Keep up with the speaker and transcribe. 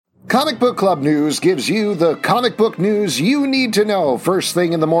Comic Book Club News gives you the comic book news you need to know first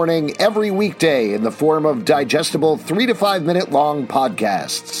thing in the morning every weekday in the form of digestible 3 to 5 minute long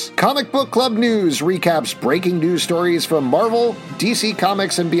podcasts. Comic Book Club News recaps breaking news stories from Marvel, DC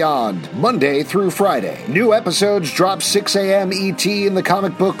Comics, and beyond, Monday through Friday. New episodes drop 6 a.m. ET in the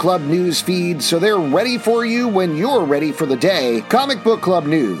Comic Book Club News feed, so they're ready for you when you're ready for the day. Comic Book Club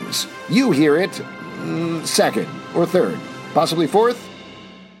News. You hear it second or third, possibly fourth.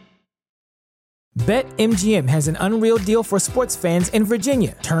 BetMGM has an unreal deal for sports fans in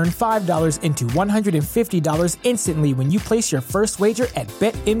Virginia. Turn $5 into $150 instantly when you place your first wager at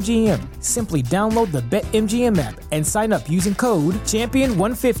BetMGM. Simply download the BetMGM app and sign up using code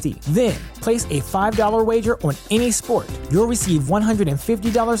Champion150. Then, place a $5 wager on any sport. You'll receive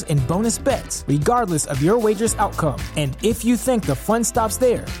 $150 in bonus bets, regardless of your wager's outcome. And if you think the fun stops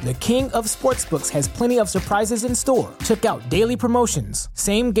there, the King of Sportsbooks has plenty of surprises in store. Check out daily promotions,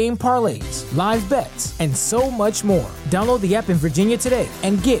 same-game parlays, live bets, and so much more. Download the app in Virginia today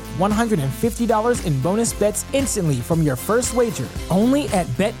and get $150 in bonus bets instantly from your first wager. Only at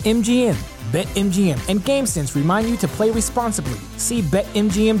BetMGM. BetMGM and GameSense remind you to play responsibly. See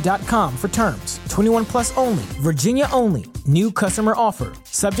BetMGM.com for terms. 21 plus only. Virginia only. New customer offer.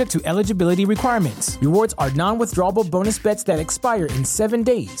 Subject to eligibility requirements. Rewards are non-withdrawable bonus bets that expire in 7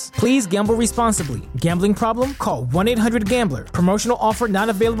 days. Please gamble responsibly. Gambling problem? Call 1-800-GAMBLER. Promotional offer not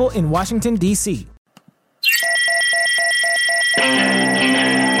available in Washington, D.C.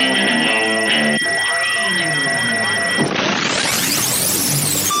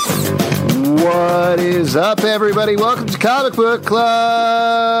 What is up, everybody? Welcome to Comic Book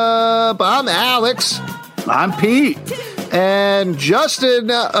Club. I'm Alex. I'm Pete. And Justin,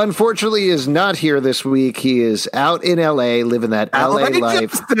 unfortunately, is not here this week. He is out in L.A., living that L.A.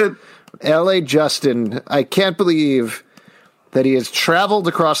 life. Justin. L.A. Justin. I can't believe that he has traveled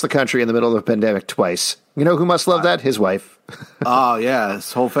across the country in the middle of a pandemic twice. You know who must love that? His wife. Oh, yeah.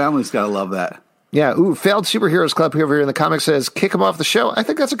 His whole family's got to love that. Yeah. Ooh, Failed Superheroes Club over here in the comics says, kick him off the show. I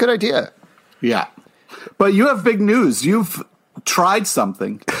think that's a good idea. Yeah. But you have big news. You've tried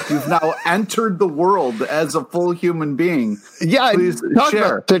something. You've now entered the world as a full human being. Yeah. Please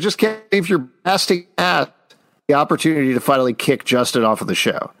share. I just gave your blasting ass the opportunity to finally kick Justin off of the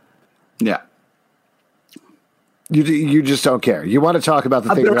show. Yeah. You just don't care. You want to talk about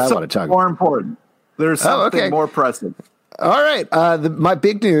the thing that I want to talk about. More important. There's something more pressing. All right. My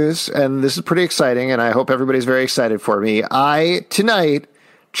big news, and this is pretty exciting, and I hope everybody's very excited for me. I, tonight,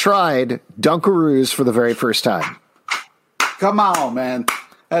 tried Dunkaroos for the very first time. Come on, man.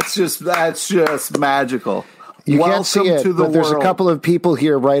 That's just magical. You Welcome can't see it, to the but there's world. a couple of people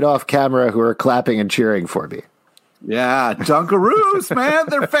here right off camera who are clapping and cheering for me. Yeah, Dunkaroos, man.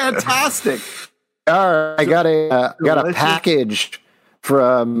 They're fantastic. All right. I got a package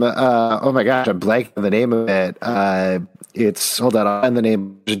from, oh my gosh, I'm blanking on the name of it. It's, hold on, I'll find the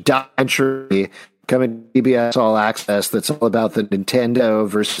name. Documentary coming to PBS All Access that's all about the Nintendo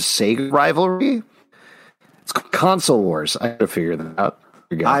versus Sega rivalry. It's called Console Wars. I gotta figure that out.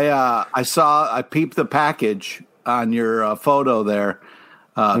 I peeped the package on your photo there.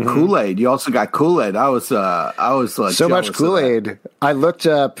 Kool-Aid. You also got Kool-Aid. I was like so much Kool-Aid. I looked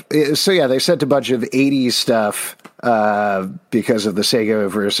up. So yeah, they sent a bunch of 80s stuff because of the Sega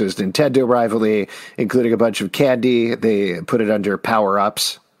versus Nintendo rivalry, including a bunch of candy. They put it under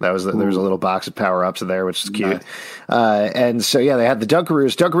power-ups. There was a little box of power-ups in there, which is cute. Nice. And so, yeah, they had the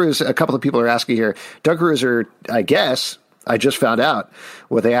Dunkaroos. Dunkaroos, a couple of people are asking here, Dunkaroos are, I guess, I just found out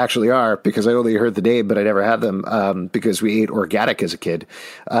what they actually are because I only heard the name, but I never had them because we ate organic as a kid.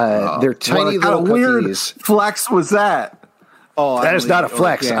 They're tiny little cookies. Weird flex was that? Oh, that is not a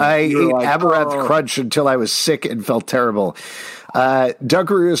flex. I ate Amaranth Crunch until I was sick and felt terrible.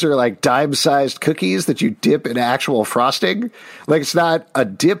 Dunkaroos are like dime-sized cookies that you dip in actual frosting. Like, it's not a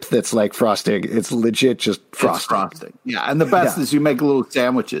dip that's like frosting. It's legit just frosting. Yeah, and the best is you make little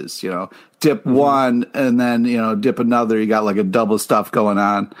sandwiches, dip one and then, dip another. You got like a double stuff going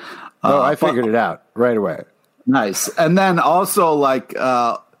on. I figured it out right away. Nice. And then also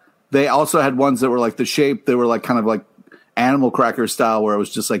they also had ones that were like the shape. They were like kind of like animal cracker style where it was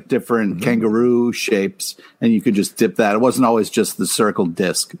just like different kangaroo shapes and you could just dip that. It wasn't always just the circle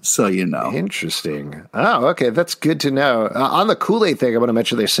disc, so you know. Interesting. Oh, okay. That's good to know. On the Kool-Aid thing, I want to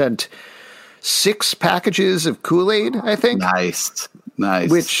mention they sent 6 packages of Kool-Aid, I think. Nice.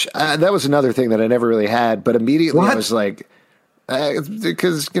 Which, that was another thing that I never really had, but immediately I was like,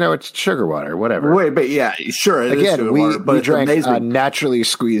 because, it's sugar water, whatever. Wait, but yeah, sure. Again, we drank naturally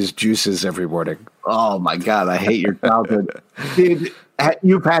squeezed juices every morning. Oh my God, I hate your childhood. Dude,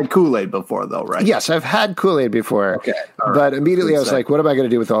 You've had Kool-Aid before, though, right? Yes, I've had Kool-Aid before. Okay. But immediately I was like, what am I going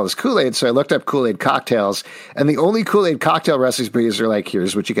to do with all this Kool-Aid? So I looked up Kool-Aid cocktails, and the only Kool-Aid cocktail recipes are like,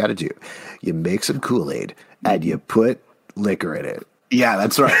 here's what you got to do. You make some Kool-Aid, and you put liquor in it. Yeah,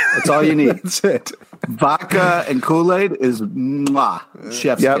 that's right. That's all you need. That's it. Vodka and Kool-Aid is mwah,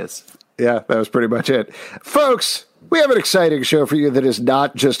 chef's kiss. Yeah, that was pretty much it. Folks, we have an exciting show for you that is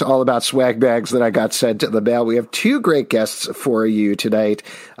not just all about swag bags that I got sent to the mail. We have two great guests for you tonight.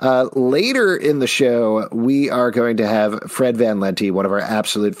 Later in the show, we are going to have Fred Van Lente, one of our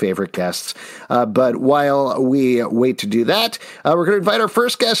absolute favorite guests. But while we wait to do that, we're going to invite our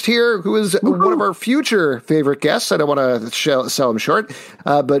first guest here, who is one of our future favorite guests. I don't want to sell him short,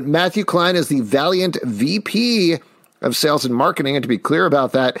 but Matthew Klein is the Valiant VP of Sales and Marketing. And to be clear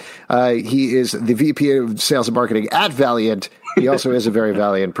about that, he is the VP of Sales and Marketing at Valiant. He also is a very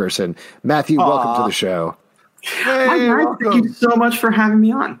valiant person. Matthew, welcome to the show. Hey, hi, guys. Thank you so much for having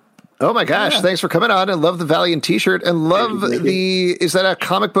me on. Oh my gosh, thanks for coming on, and love the Valiant t-shirt, and love is that a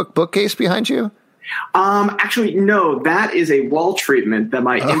comic book bookcase behind you? Actually, no, that is a wall treatment that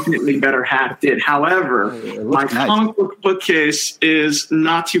my infinitely better half did. However, my comic book bookcase is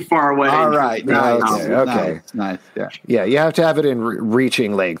not too far away. All right. Okay. Nice. Yeah, you have to have it in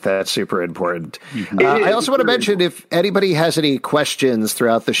reaching length. That's super important. I also want to mention, if anybody has any questions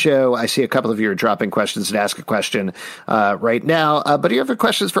throughout the show, I see a couple of you are dropping questions and ask a question right now. But if you have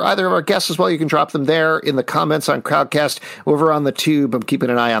questions for either of our guests as well, you can drop them there in the comments on Crowdcast. Over on the tube, I'm keeping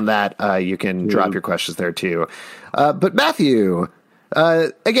an eye on that. You can drop your questions there too. But Matthew,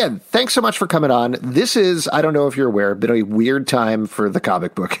 again, thanks so much for coming on. This is, I don't know if you're aware, been a weird time for the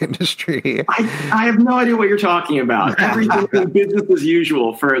comic book industry. I have no idea what you're talking about. Everything is business as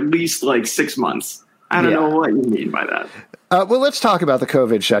usual for at least like 6 months. I don't know what you mean by that. Well, let's talk about the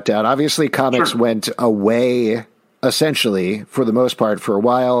COVID shutdown. Obviously, comics went away essentially for the most part for a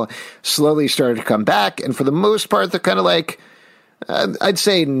while, slowly started to come back. And for the most part, they're kind of like, I'd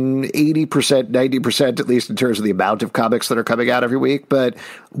say 80%, 90%, at least in terms of the amount of comics that are coming out every week. But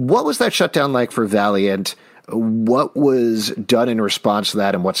what was that shutdown like for Valiant? What was done in response to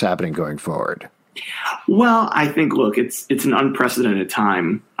that, and what's happening going forward? Well, I think, look, it's an unprecedented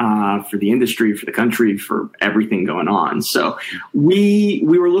time for the industry, for the country, for everything going on. So we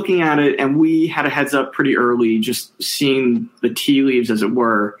were looking at it, and we had a heads up pretty early, just seeing the tea leaves, as it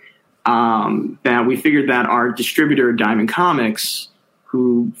were, that we figured that our distributor, Diamond Comics,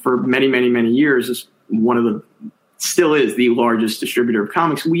 who for many, many, many years is still is the largest distributor of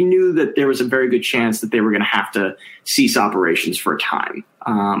comics, we knew that there was a very good chance that they were going to have to cease operations for a time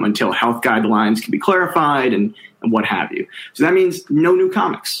until health guidelines can be clarified and what have you. So that means no new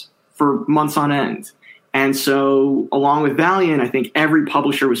comics for months on end. And so along with Valiant, I think every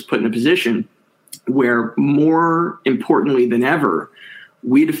publisher was put in a position where, more importantly than ever,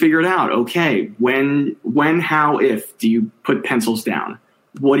 we had to figure it out. Okay, when, how, if do you put pencils down?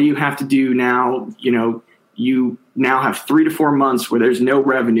 What do you have to do now? You now have 3 to 4 months where there's no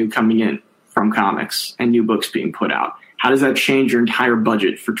revenue coming in from comics and new books being put out. How does that change your entire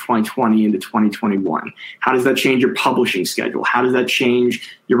budget for 2020 into 2021? How does that change your publishing schedule? How does that change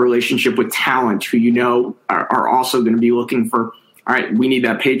your relationship with talent who are also going to be looking for, all right, we need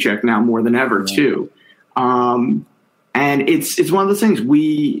that paycheck now more than ever too. And it's one of those things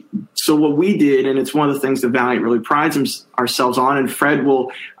so what we did, and it's one of the things that Valiant really prides ourselves on, and Fred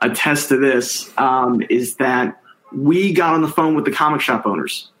will attest to this, is that we got on the phone with the comic shop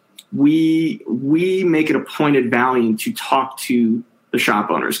owners. We make it a point at Valiant to talk to the shop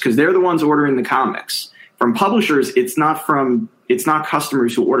owners because they're the ones ordering the comics. From publishers, it's not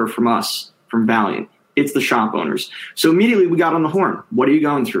customers who order from us, from Valiant. It's the shop owners. So immediately we got on the horn. What are you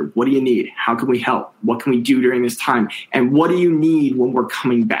going through? What do you need? How can we help? What can we do during this time? And what do you need when we're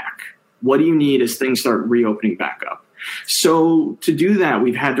coming back? What do you need as things start reopening back up? So to do that,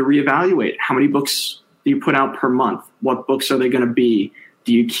 we've had to reevaluate. How many books do you put out per month? What books are they going to be?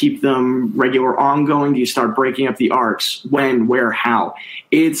 Do you keep them regular ongoing? Do you start breaking up the arcs? When, where, how?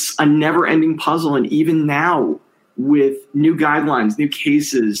 It's a never-ending puzzle. And even now, with new guidelines, new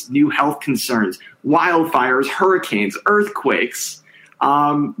cases, new health concerns, wildfires, hurricanes, earthquakes,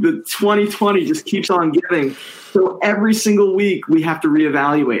 the 2020 just keeps on giving. So every single week we have to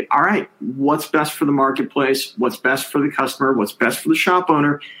reevaluate. All right, what's best for the marketplace? What's best for the customer? What's best for the shop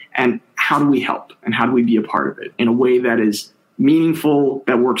owner? And how do we help? And how do we be a part of it in a way that is meaningful,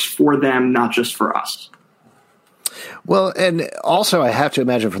 that works for them, not just for us? Well, and also I have to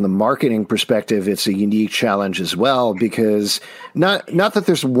imagine from the marketing perspective, it's a unique challenge as well, because not that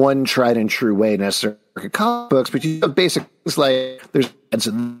there's one tried and true way necessarily to market comic books, but you have basic things like there's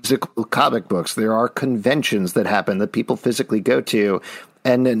physical comic books. There are conventions that happen that people physically go to,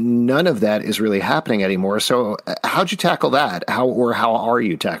 and none of that is really happening anymore. So how'd you tackle that? How are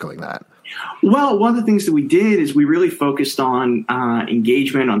you tackling that? Well, one of the things that we did is we really focused on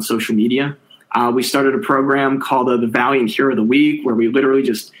engagement on social media. We started a program called the Valiant Hero of the Week, where we literally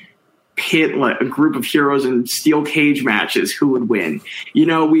just pit a group of heroes in steel cage matches who would win.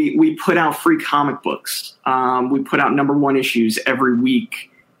 We put out free comic books. We put out #1 issues every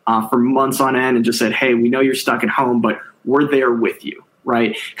week for months on end and just said, hey, we know you're stuck at home, but we're there with you.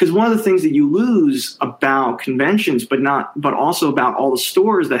 Right. Because one of the things that you lose about conventions, but also about all the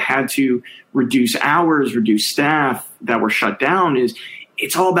stores that had to reduce hours, reduce staff that were shut down, is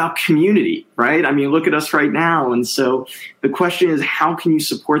it's all about community, right? I mean, look at us right now. And so the question is, how can you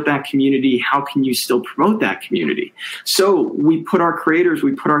support that community? How can you still promote that community? So we put our creators,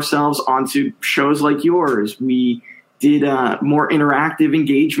 we put ourselves onto shows like yours. We did more interactive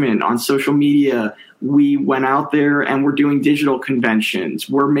engagement on social media. We went out there and we're doing digital conventions.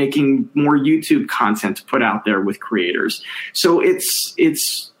 We're making more YouTube content to put out there with creators. So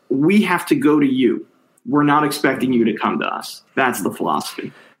we have to go to you. We're not expecting you to come to us. That's the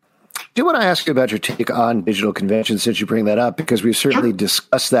philosophy. I do want to ask you about your take on digital conventions since you bring that up, because we've certainly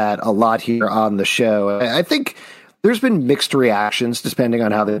discussed that a lot here on the show. I think there's been mixed reactions depending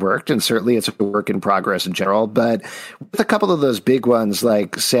on how they worked, and certainly it's a work in progress in general. But with a couple of those big ones,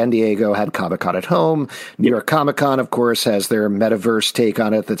 like San Diego had Comic-Con at Home, New York Comic-Con, of course, has their metaverse take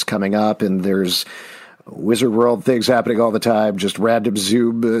on it that's coming up, and there's Wizard World things happening all the time, just random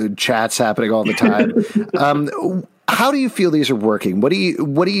Zoom chats happening all the time. How do you feel these are working? What do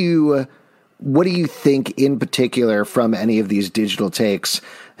you think in particular from any of these digital takes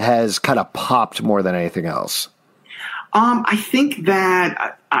has kind of popped more than anything else? I think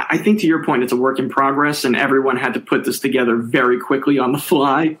to your point, it's a work in progress, and everyone had to put this together very quickly on the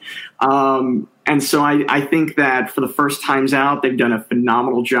fly. And so I think that for the first times out, they've done a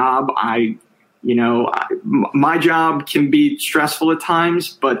phenomenal job. My job can be stressful at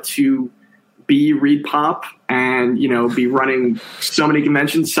times, but to be Reed Pop and, be running so many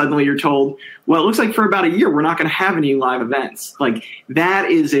conventions, suddenly you're told, well, it looks like for about a year, we're not going to have any live events. Like that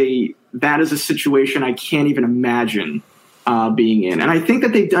is a situation I can't even imagine being in. And I think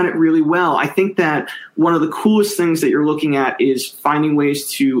that they've done it really well. I think that one of the coolest things that you're looking at is finding ways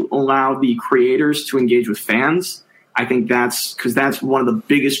to allow the creators to engage with fans. I think that's one of the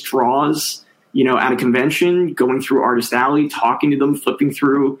biggest draws, at a convention, going through Artist Alley, talking to them, flipping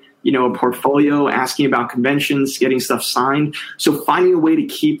through, a portfolio, asking about conventions, getting stuff signed. So finding a way to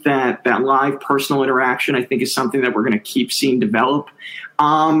keep that live personal interaction, I think, is something that we're going to keep seeing develop.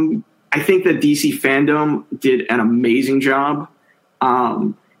 I think that DC Fandom did an amazing job.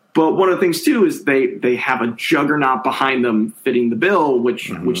 But one of the things, too, is they have a juggernaut behind them fitting the bill,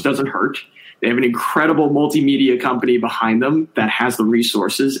 which doesn't hurt. They have an incredible multimedia company behind them that has the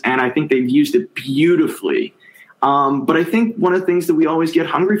resources, and I think they've used it beautifully. But I think one of the things that we always get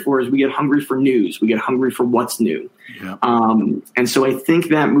hungry for is we get hungry for news. We get hungry for what's new. Yeah. And so I think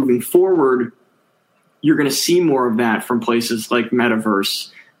that moving forward, you're going to see more of that from places like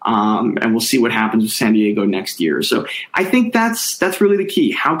Metaverse, and we'll see what happens with San Diego next year. So I think that's really the key.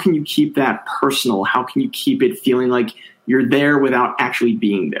 How can you keep that personal? How can you keep it feeling like you're there without actually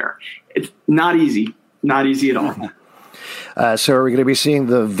being there? It's not easy at all. So are we going to be seeing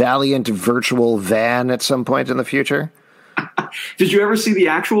the Valiant virtual van at some point in the future? Did you ever see the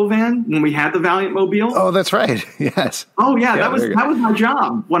actual van when we had the Valiant Mobile? Oh, that's right. Yes. Oh, yeah. That was my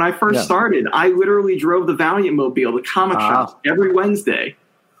job when I first started. I literally drove the Valiant Mobile to comic shops every Wednesday.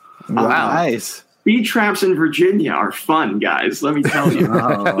 Wow. Nice. Speed traps in Virginia are fun, guys. Let me tell you.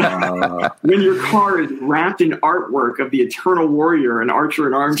 When your car is wrapped in artwork of the Eternal Warrior and Archer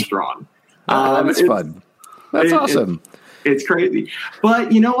and Armstrong. That's fun. That's awesome. It's crazy.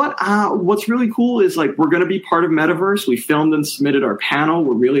 But you know what? What's really cool is we're going to be part of Metaverse. We filmed and submitted our panel.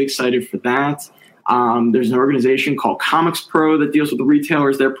 We're really excited for that. There's an organization called Comics Pro that deals with the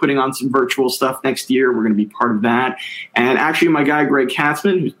retailers. They're putting on some virtual stuff next year. We're going to be part of that. And actually, my guy, Greg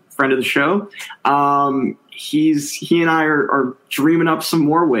Katzman, who's a friend of the show, he and I are dreaming up some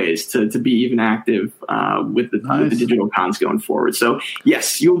more ways to be even active with the digital cons going forward. So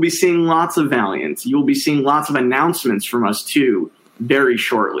yes, you'll be seeing lots of Valiant. You'll be seeing lots of announcements from us too very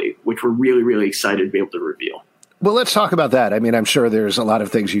shortly, which we're really, really excited to be able to reveal. Well, let's talk about that. I mean, I'm sure there's a lot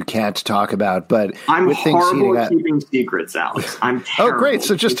of things you can't talk about, but I'm with things horrible at heating keeping secrets, Alex. I'm up. terrible. Oh, great.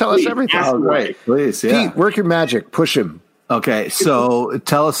 So just tell us everything. ask Oh, away. great. Please, yeah. Pete, work your magic. Push him. Okay, so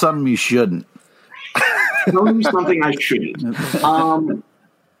tell us something you shouldn't. Tell me something I shouldn't.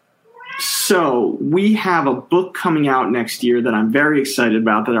 So we have a book coming out next year that I'm very excited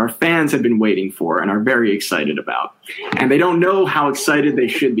about, that our fans have been waiting for and are very excited about. And they don't know how excited they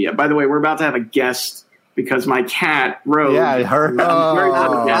should be. By the way, we're about to have a guest because my cat, Rose, Yeah, I heard.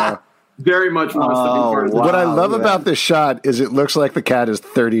 very much wants to be part of the What I Wow, love man. about this shot is it looks like the cat is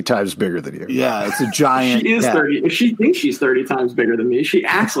 30 times bigger than you. Yeah, it's a giant. She is cat. 30. If she thinks she's 30 times bigger than me, she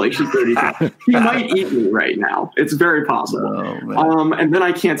acts like she's 30 times. She might eat me right now. It's very possible. Oh, man. And then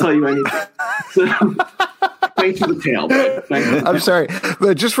I can't tell you anything. So, thanks for the tail. Babe. Thank you. I'm sorry,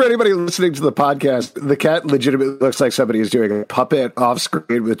 but just for anybody listening to the podcast, the cat legitimately looks like somebody is doing a puppet off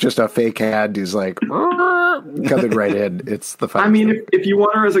screen with just a fake hand. He's like coming right in. It's the funniest I mean, thing. if you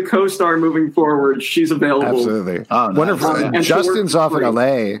want her as a co-star moving forward, she's available. Absolutely. Oh, nice. Wonderful. Yeah. And she Justin's works off in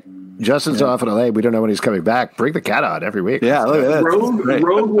great. LA. Justin's off in LA. We don't know when he's coming back. Bring the cat on every week. Yeah, look at that. Rogue, Great.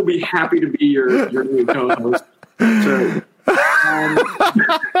 Rogue will be happy to be your new co-host. So,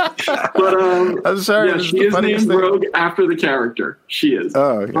 I'm sorry. yeah, this she the is funniest named thing. Rogue after the character. She is.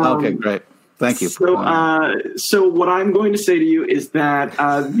 Oh, okay. Okay, great. Thank you. So what I'm going to say to you is that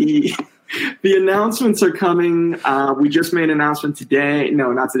the announcements are coming. We just made an announcement today.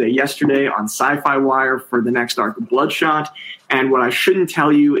 No, not today. Yesterday on Sci-Fi Wire for the next arc of Bloodshot. And what I shouldn't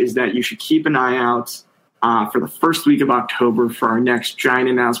tell you is that you should keep an eye out for the first week of October for our next giant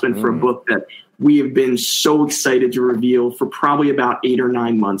announcement for a book that we have been so excited to reveal for probably about 8 or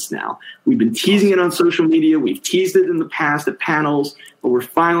 9 months now. We've been teasing it on social media. We've teased it in the past at panels, but we're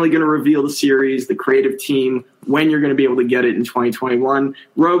finally going to reveal the series, the creative team, when you're going to be able to get it in 2021.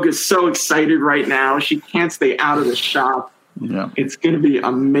 Rogue is so excited right now. She can't stay out of the shop. Yeah. It's going to be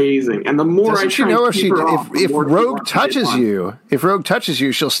amazing. And the more I Doesn't she try know and if keep her off, the if more she Rogue wants to get touches on.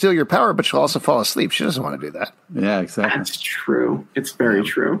 you, she'll steal your power, but she'll also fall asleep. She doesn't want to do that. Yeah, exactly. That's true. It's very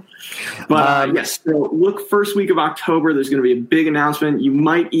true. But yes, so look, first week of October, there's going to be a big announcement. You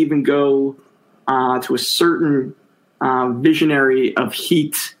might even go to a certain visionary of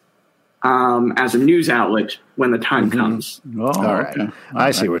Heat as a news outlet when the time comes. Oh, All right. okay.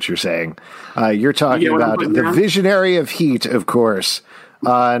 I see what you're saying. You're talking You get what I'm about putting the down? visionary of Heat, of course,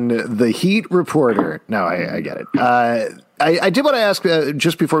 on the Heat Reporter. No, I get it. I did want to ask,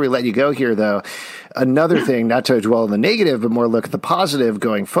 just before we let you go here, though, another thing, not to dwell on the negative, but more look at the positive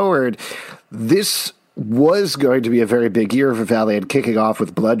going forward. This was going to be a very big year for Valiant, kicking off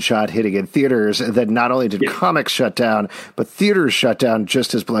with Bloodshot hitting in theaters. And then not only did comics shut down, but theaters shut down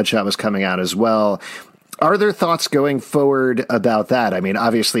just as Bloodshot was coming out as well. Are there thoughts going forward about that? I mean,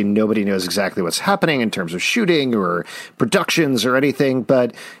 obviously nobody knows exactly what's happening in terms of shooting or productions or anything,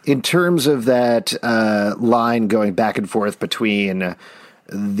 but in terms of that line going back and forth between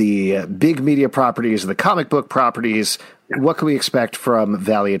the big media properties and the comic book properties, what can we expect from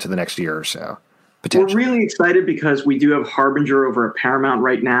Valiant in the next year or so? We're really excited because we do have Harbinger over at Paramount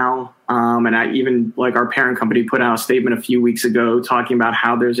right now. And I even, like, our parent company put out a statement a few weeks ago talking about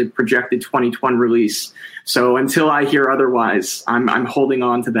how there's a projected 2020 release. So until I hear otherwise, I'm holding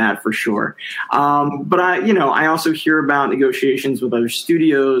on to that for sure. But I also hear about negotiations with other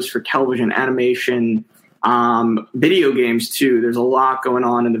studios for television, animation, video games too. There's a lot going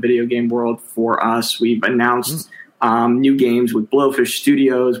on in the video game world for us. We've announced new games with Blowfish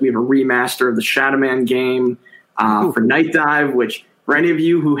Studios. We have a remaster of the Shadow Man game for Night Dive, which for any of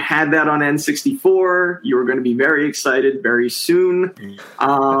you who had that on N64, you are going to be very excited very soon.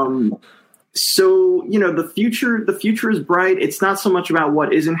 So, the future is bright. It's not so much about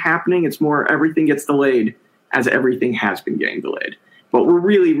what isn't happening. It's more everything gets delayed as everything has been getting delayed. But we're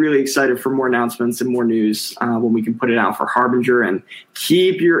really, really excited for more announcements and more news when we can put it out for Harbinger. And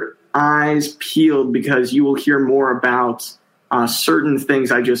keep your eyes peeled because you will hear more about certain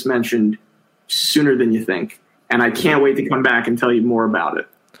things I just mentioned sooner than you think. And I can't wait to come back and tell you more about it.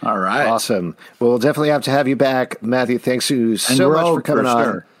 All right. Awesome. Well, we'll definitely have to have you back, Matthew. Thanks you so much for coming on.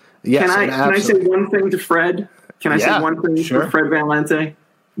 Sure. Yes, Can I say one thing to Fred? Can I say one thing sure. to Fred Valente,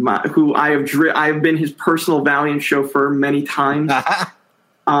 who I have been his personal Valiant chauffeur many times?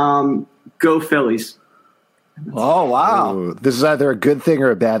 Go Phillies. Oh, wow. Ooh, this is either a good thing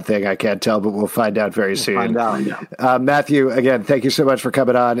or a bad thing. I can't tell, but we'll find out very soon. Find out. Matthew, again, thank you so much for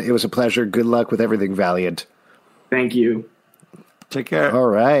coming on. It was a pleasure. Good luck with everything Valiant. Thank you. Take care. All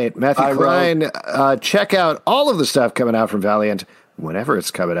right. Matthew Bye, Klein, check out all of the stuff coming out from Valiant whenever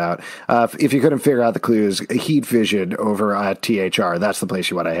it's coming out. If you couldn't figure out the clues, Heat Vision over at THR. That's the place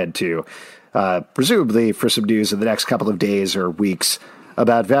you want to head to. presumably for some news in the next couple of days or weeks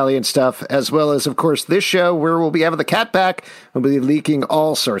about Valiant stuff, as well as, of course, this show where we'll be having the cat back. We'll be leaking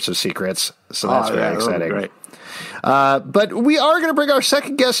all sorts of secrets. So that's very exciting. Great. But we are going to bring our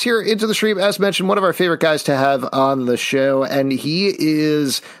second guest here into the stream. As mentioned, one of our favorite guys to have on the show, and he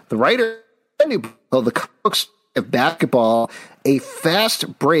is the writer of the Books of Basketball, a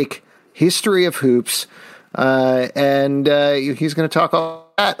fast break history of hoops, and he's going to talk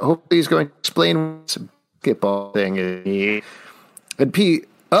all that. Hopefully, he's going to explain what's a basketball thing. And Pete,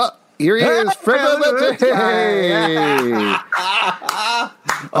 here he is, Fred Valente.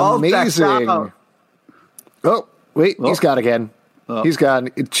 Amazing. Oh, wait, he's gone again. Oh. He's gone.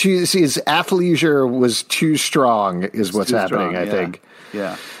 His athleisure was too strong, is what's happening, I think.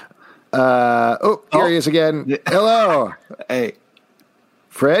 Yeah. Here he is again. Hello. Hey.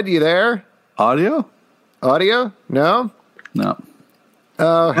 Fred, you there? Audio? No? No.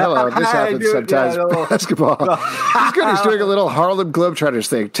 Oh, hello. This happens sometimes. Basketball. He's good. He's doing a little Harlem Globetrotters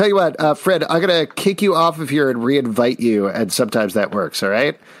thing. Tell you what, Fred, I'm going to kick you off of here and re-invite you, and sometimes that works, all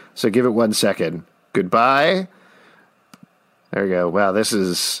right? So give it 1 second. Goodbye. There we go. Wow, this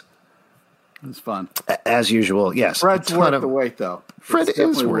is... It's fun. As usual, yes. Fred's worth the wait, though. Fred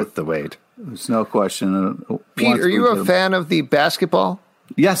is worth the wait. There's no question. Pete, are you a fan of the basketball?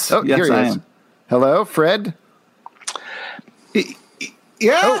 Yes. Oh, yes, here he I is. am. Hello, Fred?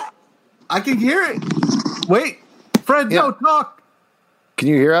 Yeah. I can hear it. Wait. Fred, no, talk. Can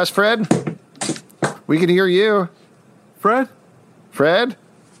you hear us, Fred? We can hear you. Fred?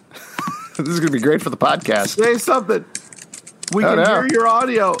 This is going to be great for the podcast. Say something. We can hear your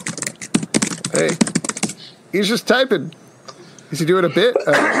audio. Hey, he's just typing. Is he doing a bit?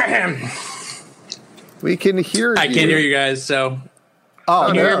 We can hear you. I can't hear you guys, so...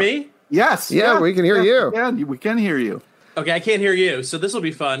 Can you hear me? Yes. Yeah, we can hear you. Yeah, we can hear you. Okay, I can't hear you, so this will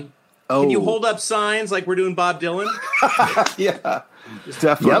be fun. Oh. Can you hold up signs like we're doing Bob Dylan? Yeah. Just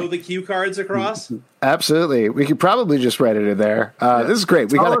definitely. throw the cue cards across? Absolutely. We could probably just write it in there. This is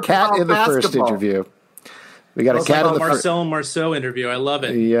great. We got a cat in the first interview. We got a cat in the first. Marcel and Marceau interview. I love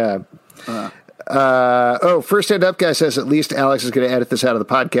it. Yeah. First Stand Up guy says at least Alex is going to edit this out of the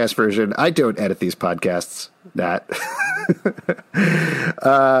podcast version. I don't edit these podcasts.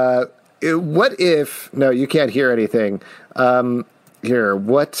 What if... No, you can't hear anything. Hold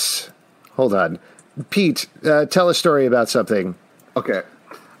on. Pete, tell a story about something. Okay.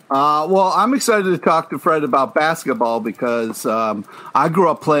 Well, I'm excited to talk to Fred about basketball because I grew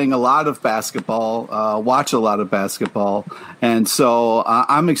up playing a lot of basketball, watch a lot of basketball. And so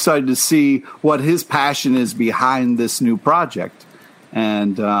I'm excited to see what his passion is behind this new project.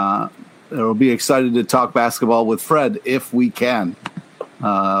 And we'll be excited to talk basketball with Fred if we can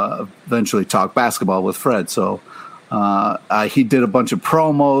eventually talk basketball with Fred. So he did a bunch of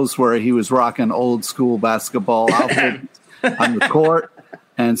promos where he was rocking old school basketball outfits on the court.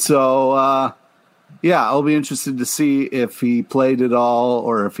 And so, I'll be interested to see if he played it all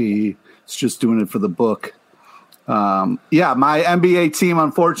or if he's just doing it for the book. My NBA team,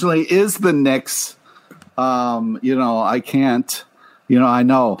 unfortunately, is the Knicks. I can't. I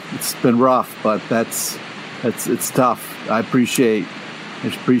know it's been rough, but it's tough. I appreciate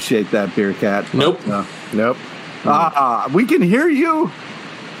that, Beer Cat. Nope. Nope. We can hear you.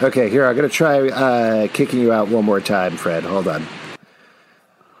 Okay, here, I'm going to try kicking you out one more time, Fred. Hold on.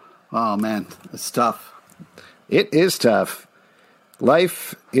 Oh, man, it's tough. It is tough.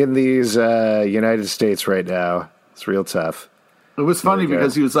 Life in these United States right now, it's real tough. It was funny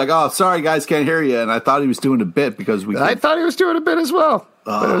because he was like, oh, sorry, guys, can't hear you. And I thought he was doing a bit because I thought he was doing a bit as well.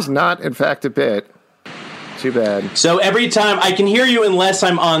 But it was not, in fact, a bit. Too bad. So every time I can hear you unless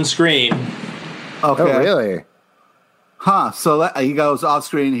I'm on screen. Okay. Oh, really? Huh. So he goes off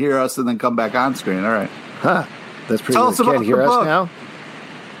screen, hear us, and then come back on screen. All right. Huh. That's pretty Tell good. us about Can't hear the us book. now?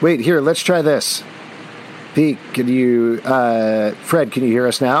 Wait, here, let's try this. Pete, can you... Fred, can you hear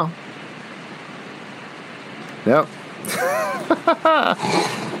us now? No.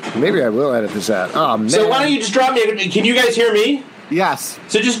 Maybe I will edit this out. Oh, man. So why don't you just drop me... Can you guys hear me? Yes.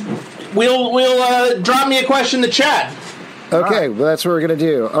 So just... We'll drop me a question in the chat. Okay, well, that's what we're going to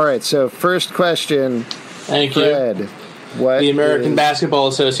do. All right, so first question. Thank Fred, you. What the American is... Basketball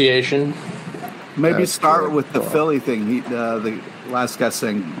Association. Maybe That's start cool. with the Philly thing. The last guy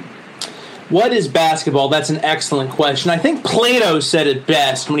saying... What is basketball? That's an excellent question. I think Plato said it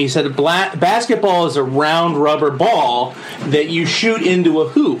best when he said basketball is a round rubber ball that you shoot into a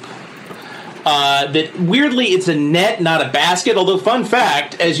hoop. That weirdly, it's a net, not a basket. Although, fun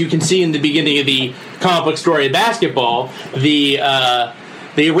fact, as you can see in the beginning of the comic book story of basketball, they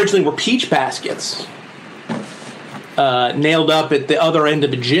originally were peach baskets nailed up at the other end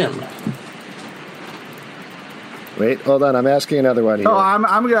of a gym. Wait, hold on. I'm asking another one here. Oh, I'm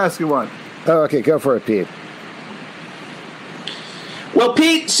going to ask you one. Oh, okay. Go for it, Pete. Well,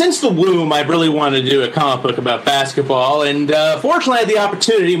 Pete, since the womb, I really wanted to do a comic book about basketball, and fortunately I had the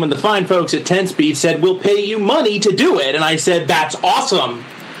opportunity when the fine folks at 10 Speed said, we'll pay you money to do it, and I said, that's awesome.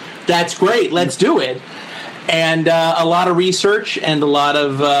 That's great. Let's do it. And a lot of research and a lot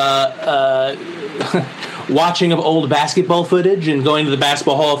of watching of old basketball footage and going to the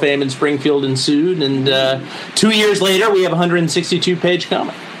Basketball Hall of Fame in Springfield ensued, and 2 years later we have a 162-page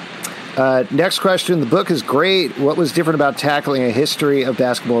comic. Next question. The book is great. What was different about tackling a history of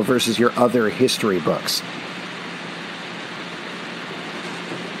basketball versus your other history books?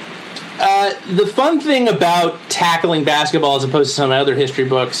 The fun thing about tackling basketball as opposed to some other history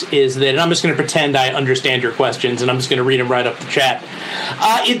books is that, and I'm just going to pretend I understand your questions, and I'm just going to read them right up the chat.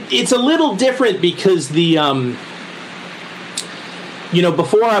 It's a little different because the...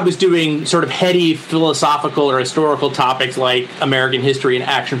 before I was doing sort of heady philosophical or historical topics like American history and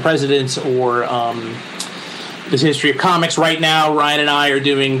action presidents or the history of comics. Right now, Ryan and I are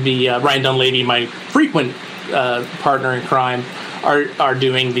doing the Ryan Dunleavy, my frequent partner in crime, are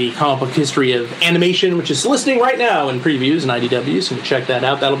doing the comic book history of animation, which is soliciting right now in previews and IDWs. So you can check that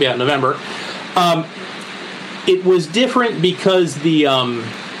out. That'll be out in November. It was different because the...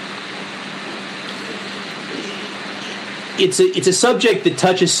 It's a subject that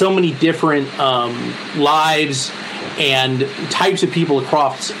touches so many different lives and types of people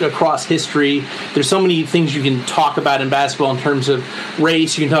across history. There's so many things you can talk about in basketball in terms of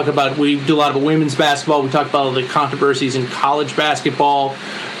race. You can talk about, we do a lot of women's basketball. We talk about all the controversies in college basketball.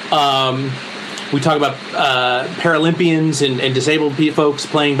 We talk about Paralympians and disabled folks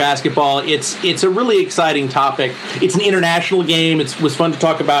playing basketball. It's a really exciting topic. It's an international game. It was fun to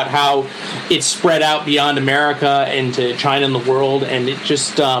talk about how it's spread out beyond America and to China and the world. And it's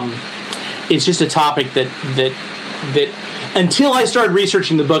just a topic that until I started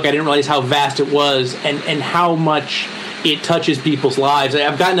researching the book, I didn't realize how vast it was and how much it touches people's lives.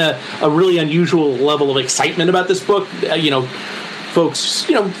 I've gotten a really unusual level of excitement about this book.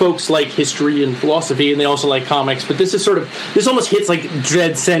 Folks like history and philosophy, and they also like comics. But this almost hits like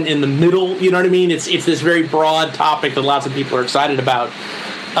dead cent in the middle. You know what I mean? It's this very broad topic that lots of people are excited about,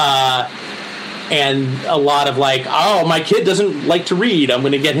 and a lot of like, oh, my kid doesn't like to read. I'm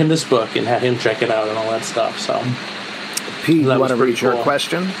going to get him this book and have him check it out and all that stuff. So, Pete, you want to read your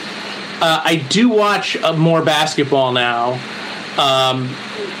question? I do watch more basketball now.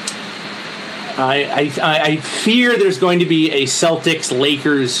 I fear there's going to be a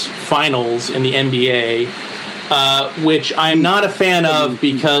Celtics-Lakers finals in the NBA, which I'm not a fan of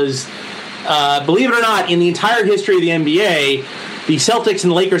because, believe it or not, in the entire history of the NBA, the Celtics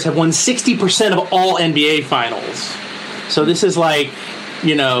and the Lakers have won 60% of all NBA finals. So this is like,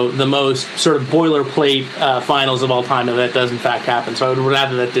 the most sort of boilerplate finals of all time, and that does in fact happen. So I would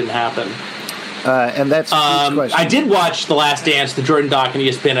rather that didn't happen. And that's I did watch The Last Dance, the Jordan doc on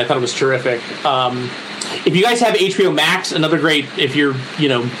ESPN. I thought it was terrific. If you guys have HBO Max, another great, if you're,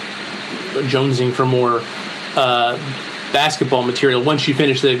 jonesing for more basketball material, once you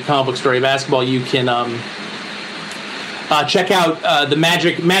finish the comic book story of basketball, you can check out the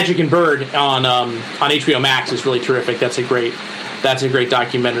Magic and Bird on HBO Max. Is really terrific. That's a great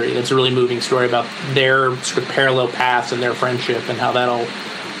documentary. That's a really moving story about their sort of parallel paths and their friendship and how that all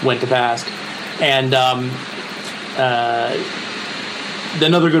went to pass. And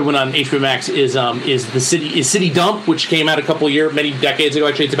another good one on HBO Max is City Dump, which came out many decades ago.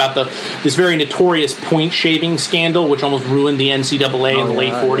 Actually, it's about this very notorious point shaving scandal, which almost ruined the NCAA in the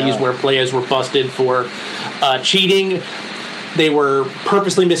late 40s, where players were busted for cheating. They were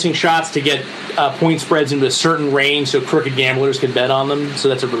purposely missing shots to get point spreads into a certain range so crooked gamblers could bet on them. So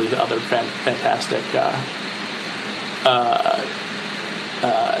that's a really other fantastic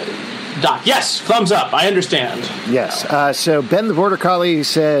doc. Yes, thumbs up. I understand. Yes. So Ben the Border Collie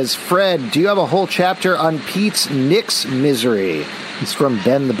says, Fred, do you have a whole chapter on Pete's Knicks misery? It's from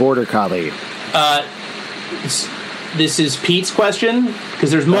Ben the Border Collie. This is Pete's question?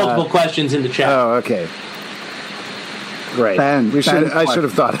 Because there's multiple questions in the chat. Oh, okay. Right. I should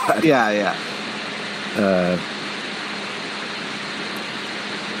have thought of that. Yeah.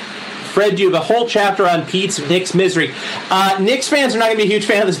 Fred, do you have a whole chapter on Pete's Knicks misery? Knicks fans are not going to be a huge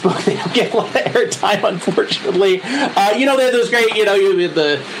fan of this book. They don't get a lot of airtime, unfortunately. They had those great,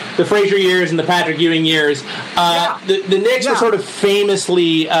 the Frazier years and the Patrick Ewing years. The Knicks were sort of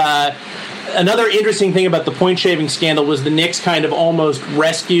famously... another interesting thing about the point shaving scandal was the Knicks kind of almost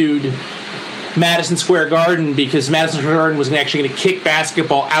rescued Madison Square Garden, because Madison Square Garden was actually going to kick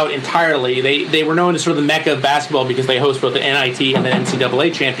basketball out entirely. They were known as sort of the mecca of basketball because they host both the NIT and the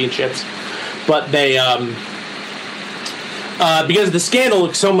NCAA championships. But they because the scandal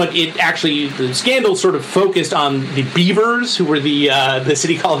looked so much. The scandal sort of focused on the Beavers, who were the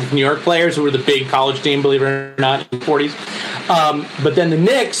City College of New York players, who were the big college team, believe it or not, in the 40s. But then the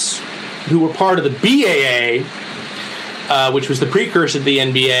Knicks, who were part of the BAA, which was the precursor to the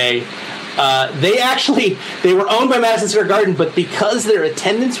NBA, they were owned by Madison Square Garden, but because their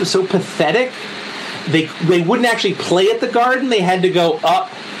attendance was so pathetic, they wouldn't actually play at the Garden. They had to go up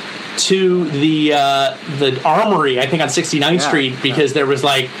to the Armory, I think on 69th Street, because there was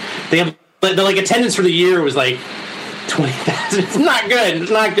the attendance for the year was like 20,000. It's not good.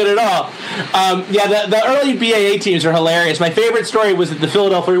 It's not good at all. The early BAA teams are hilarious. My favorite story was that the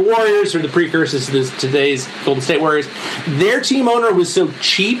Philadelphia Warriors, or the precursors to today's Golden State Warriors, their team owner was so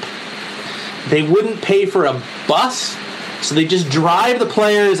cheap they wouldn't pay for a bus. So they just drive the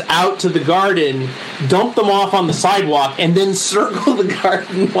players out to the Garden, dump them off on the sidewalk, and then circle the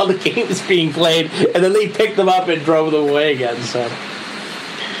Garden while the game is being played, and then they picked them up and drove them away again. So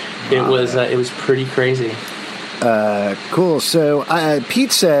it was pretty crazy. Cool. So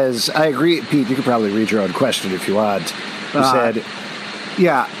Pete says, I agree. Pete, you could probably read your own question if you want. You said,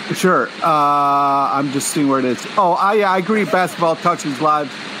 yeah, sure. I'm just seeing where it is. Oh, I agree. Basketball touches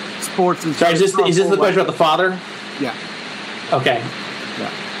live sports. And sorry, is this the question about the father? Yeah. Okay. Yeah.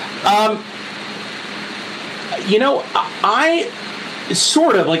 I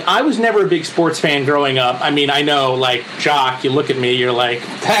sort of, I was never a big sports fan growing up. I mean, I know, Jock, you look at me, you're like,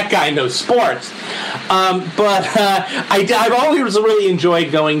 that guy knows sports. But I've always really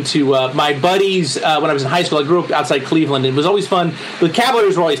enjoyed going to my buddies when I was in high school. I grew up outside Cleveland. It was always fun. The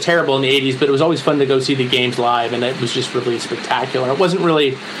Cavaliers were always terrible in the 80s, but it was always fun to go see the games live, and it was just really spectacular. It wasn't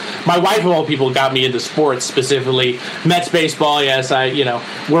really... My wife, of all people, got me into sports, specifically Mets baseball. Yes,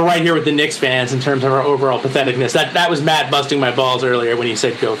 we're right here with the Knicks fans in terms of our overall patheticness. That was Matt busting my balls earlier when he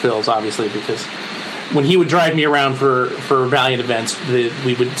said "Go Phils," obviously, because when he would drive me around for Valiant events,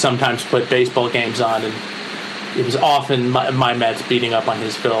 we would sometimes put baseball games on, and it was often my Mets beating up on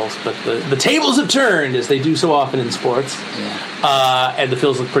his Phils. But the tables have turned, as they do so often in sports, and the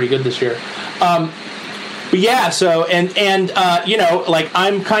Phils look pretty good this year. But yeah, so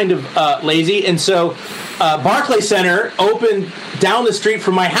I'm kind of lazy, and so Barclays Center opened down the street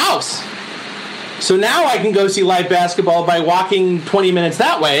from my house. So now I can go see live basketball by walking 20 minutes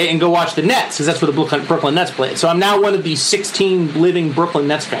that way and go watch the Nets, because that's where the Brooklyn Nets play. So I'm now one of the 16 living Brooklyn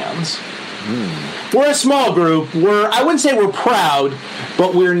Nets fans. We're a small group. I wouldn't say we're proud,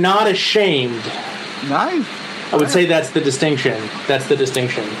 but we're not ashamed. Nice. I would say that's the distinction.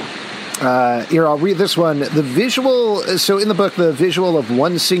 Here, I'll read this one. The visual, so in the book, the visual of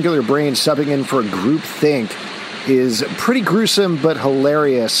one singular brain subbing in for a group think is pretty gruesome but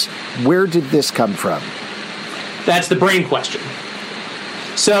hilarious. Where did this come from? That's the brain question.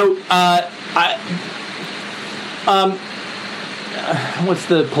 So, what's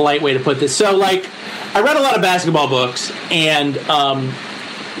the polite way to put this? So, I read a lot of basketball books, and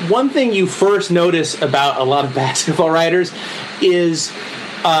one thing you first notice about a lot of basketball writers is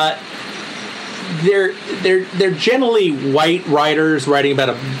they're generally white writers writing about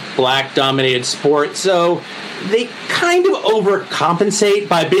a black-dominated sport, so they kind of overcompensate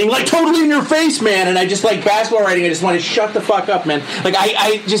by being totally in your face, man. And I just like basketball writing. I just want to shut the fuck up, man.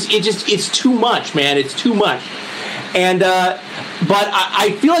 It's too much, man. It's too much. And but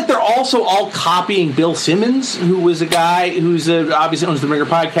I feel like they're also all copying Bill Simmons, who was a guy who's obviously owns the Ringer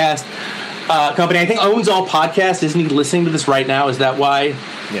podcast company. I think owns all podcasts. Isn't he listening to this right now? Is that why?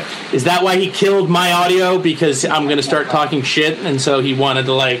 Yeah. Is that why he killed my audio? Because I'm going to start talking shit, and so he wanted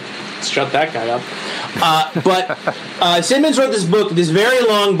to shut that guy up. But Simmons wrote this book, this very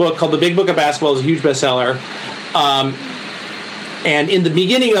long book called The Big Book of Basketball. It's a huge bestseller. And in the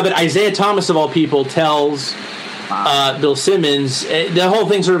beginning of it, Isaiah Thomas, of all people, tells Bill Simmons, the whole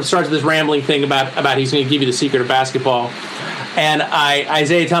thing sort of starts with this rambling thing about he's going to give you the secret of basketball. And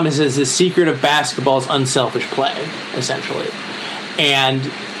Isaiah Thomas says the secret of basketball is unselfish play, essentially. And,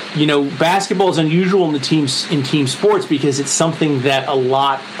 basketball is unusual in team sports because it's something that a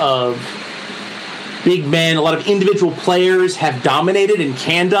lot of big men, a lot of individual players have dominated and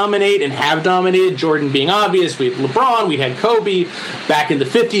can dominate and have dominated. Jordan being obvious. We had LeBron. We had Kobe. Back in the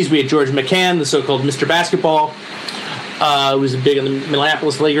 50s, we had George McCann, the so-called Mr. Basketball, who was big in the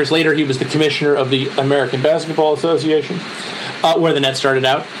Minneapolis Lakers. Later, he was the commissioner of the American Basketball Association, where the Nets started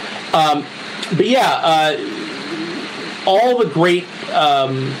out. All the great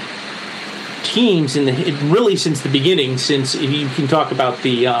teams really since the beginning, since you can talk about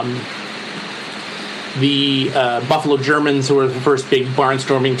the Buffalo Germans, who were the first big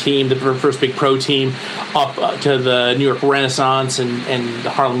barnstorming team, the first big pro team, up to the New York Renaissance and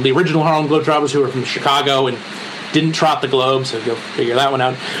the original Harlem Globetrotters, who were from Chicago, and didn't trot the globe, so go figure that one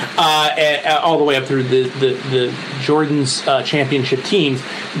out. All the way up through the Jordan's championship teams,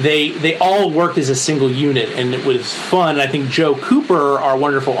 they all worked as a single unit, and it was fun. I think Joe Cooper, our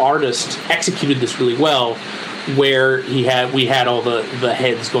wonderful artist, executed this really well, where we had all the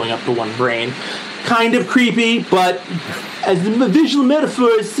heads going up to one brain. Kind of creepy, but as a visual metaphor,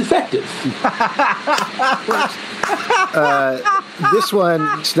 it's effective. This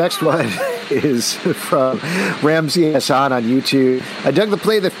next one is from Ramsey Hassan on YouTube. I dug the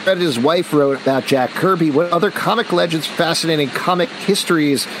play that Fred and his wife wrote about Jack Kirby. What other comic legends, fascinating comic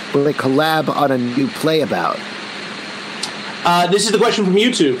histories will they collab on a new play about? This is the question from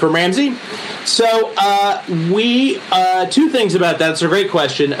YouTube, from Ramsey. So we two things about that. It's a great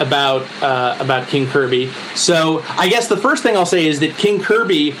question about King Kirby. So I guess the first thing I'll say is that King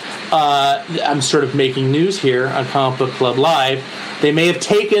Kirby, I'm sort of making news here on Comic Book Club Live. They may have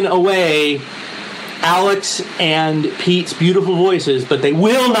taken away Alex and Pete's beautiful voices, but they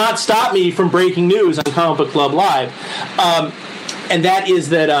will not stop me from breaking news on Comic Book Club Live. And that is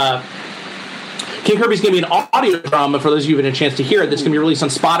that King Kirby's going to be an audio drama, for those of you who haven't had a chance to hear it, that's going to be released on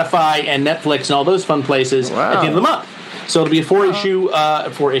Spotify and Netflix and all those fun places at the end of the month. So it'll be a four-episode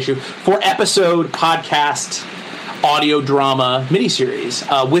podcast audio drama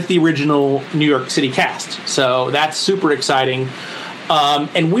miniseries with the original New York City cast. So that's super exciting.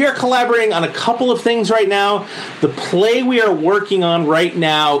 And we are collaborating on a couple of things right now. The play we are working on right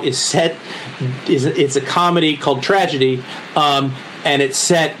now it's a comedy called Tragedy. And it's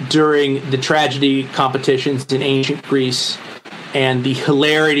set during the tragedy competitions in ancient Greece and the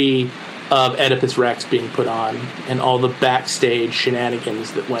hilarity of Oedipus Rex being put on and all the backstage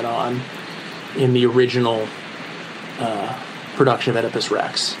shenanigans that went on in the original production of Oedipus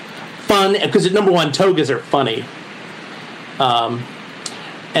Rex. Fun, because number one, togas are funny.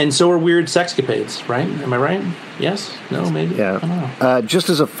 And so are weird sexcapades, right? Am I right? Yes? No? Maybe? Yeah. I don't know. Just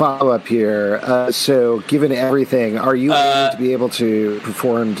as a follow-up here, so given everything, are you able to be able to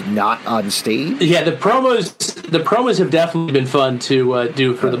perform not on stage? Yeah, the promos have definitely been fun to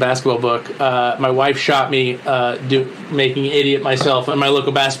do for the basketball book. My wife shot me making an idiot myself on my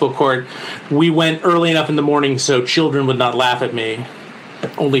local basketball court. We went early enough in the morning so children would not laugh at me.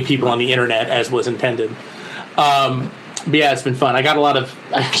 Only people on the internet, as was intended. But yeah, it's been fun. I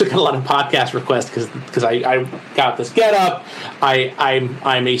actually got a lot of podcast requests because I got this get up.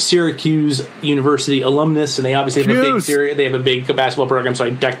 I'm a Syracuse University alumnus, and they obviously have a big basketball program. So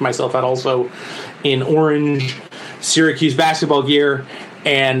I decked myself out also in orange Syracuse basketball gear,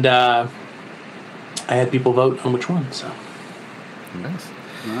 and I had people vote on which one. So nice.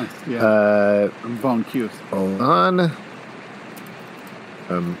 Yeah, I'm phone cues. Hold on.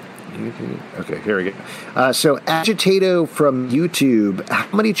 Okay, here we go. So, Agitato from YouTube. How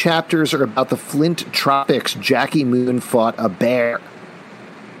many chapters are about the Flint Tropics? Jackie Moon fought a bear.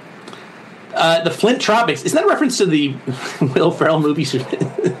 The Flint Tropics. Isn't that a reference to the Will Ferrell movie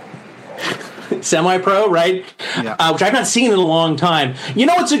Semi-Pro, right? Yeah. Which I've not seen in a long time. You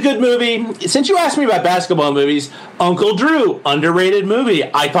know what's a good movie? Since you asked me about basketball movies, Uncle Drew, underrated movie.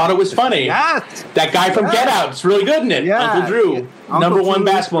 I thought it was funny. Yes. That guy from Get Out. It's really good in it. Yeah. Uncle Drew. Number one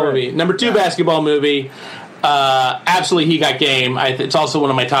basketball movie. Number two basketball movie. Absolutely, He Got Game. It's also one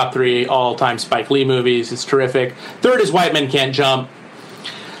of my top 3 all-time Spike Lee movies. It's terrific. Third is White Men Can't Jump.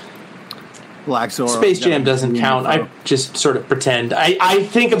 Black Zorro. Space Jam doesn't count. I just sort of pretend. I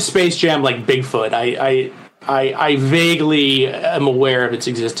think of Space Jam like Bigfoot. I vaguely am aware of its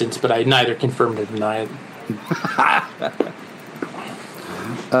existence, but I neither confirm nor deny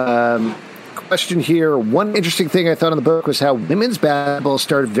it. Question here. One interesting thing I thought in the book was how women's basketball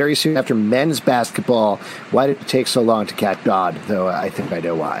started very soon after men's basketball. Why did it take so long to catch on? Though I think I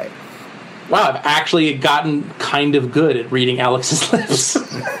know why. Wow, I've actually gotten kind of good at reading Alex's lips.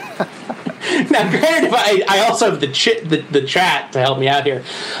 Now, granted, I also have the chat to help me out here.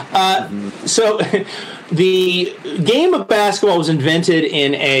 So, the game of basketball was invented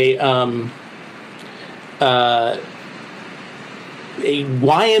in a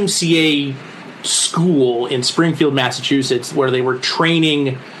YMCA school in Springfield, Massachusetts, where they were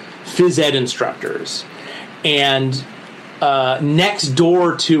training phys ed instructors. And next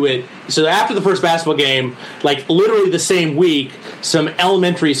door to it, so after the first basketball game, like literally the same week, some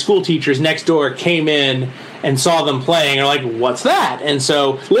elementary school teachers next door came in and saw them playing and are like, what's that? And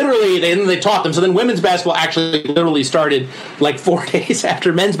so literally they taught them. So then women's basketball actually literally started like 4 days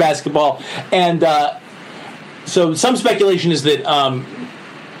after men's basketball. And so some speculation is that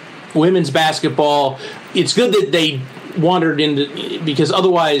women's basketball, it's good that they wandered into, because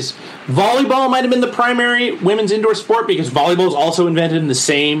otherwise volleyball might have been the primary women's indoor sport, because volleyball is also invented in the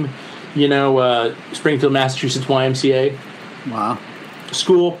same Springfield, Massachusetts YMCA Wow.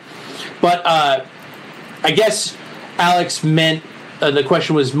 school. But I guess Alex meant the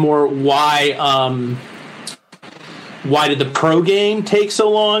question was more why did the pro game take so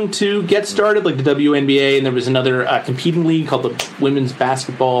long to get started, like the WNBA, and there was another competing league called the Women's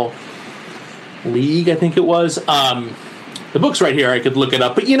Basketball League, I think it was. The book's right here. I could look it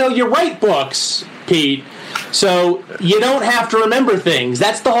up. But, you write books, Pete, so you don't have to remember things.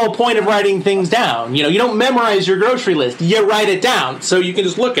 That's the whole point of writing things down. You don't memorize your grocery list. You write it down so you can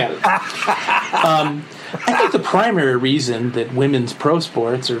just look at it. I think the primary reason that women's pro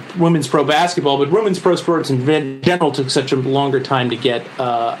sports, or women's pro basketball, but women's pro sports in general took such a longer time to get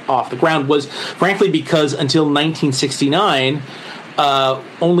off the ground was, frankly, because until 1969,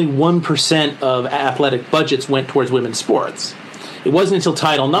 only 1% of athletic budgets went towards women's sports. It wasn't until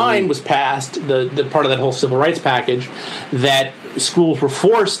Title IX was passed, the part of that whole civil rights package, that schools were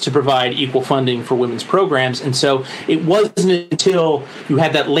forced to provide equal funding for women's programs. And so it wasn't until you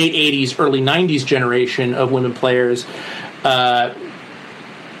had that late 80s, early 90s generation of women players like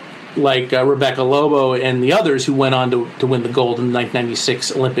Rebecca Lobo and the others who went on to win the gold in the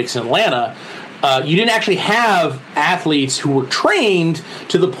 1996 Olympics in Atlanta. You didn't actually have athletes who were trained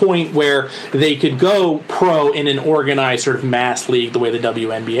to the point where they could go pro in an organized sort of mass league the way the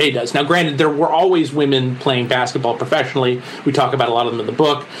WNBA does. Now, granted, there were always women playing basketball professionally. We talk about a lot of them in the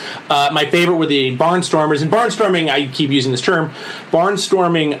book. My favorite were the barnstormers. And barnstorming, I keep using this term,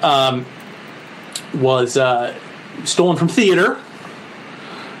 barnstorming was stolen from theater,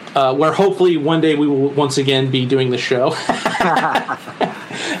 where hopefully one day we will once again be doing the show.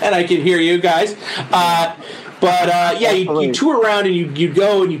 And I can hear you guys. You tour around and you'd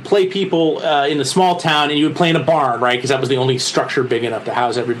go and you play people in the small town, and you would play in a barn, right? Because that was the only structure big enough to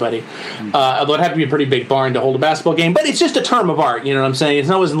house everybody. Although it had to be a pretty big barn to hold a basketball game. But it's just a term of art, you know what I'm saying? It's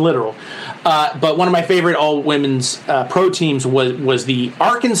not always literal. But one of my favorite all-women's pro teams was the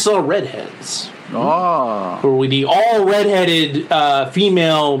Arkansas Redheads. Oh. Who were the all-redheaded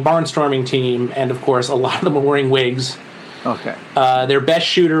female barnstorming team. And, of course, a lot of them were wearing wigs. Okay. Their best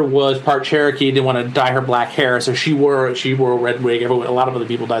shooter was part Cherokee. Didn't want to dye her black hair, so she wore a red wig. A lot of other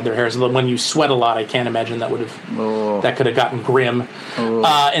people dyed their hair. So when you sweat a lot, I can't imagine that that could have gotten grim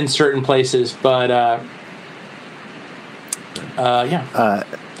in certain places. But lack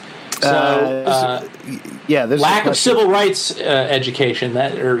of civil rights education,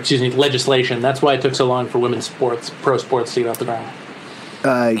 legislation. That's why it took so long for women's sports, pro sports, to get off the ground.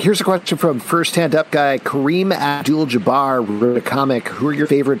 Here's a question from First Hand Up guy. Kareem Abdul-Jabbar wrote a comic. Who are your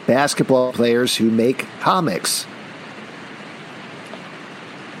favorite basketball players who make comics?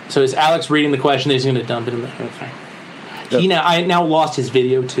 So is Alex reading the question? He's going to dump it in the... Okay. I now lost his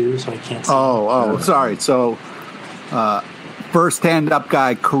video, too, so I can't see it. Sorry. So, First Hand Up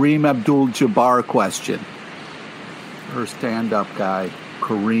guy, Kareem Abdul-Jabbar question. First Hand Up guy,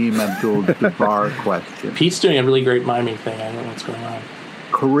 Kareem Abdul-Jabbar question. Pete's doing a really great miming thing. I don't know what's going on.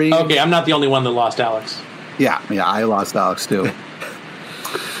 Kareem. Okay, I'm not the only one that lost Alex. Yeah, I lost Alex too.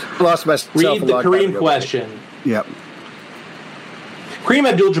 Lost myself. Read the Kareem question. Yep. Kareem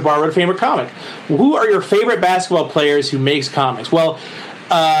Abdul-Jabbar wrote a favorite comic. Who are your favorite basketball players who makes comics? Well,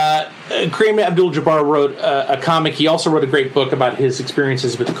 Kareem Abdul-Jabbar wrote a comic. He also wrote a great book about his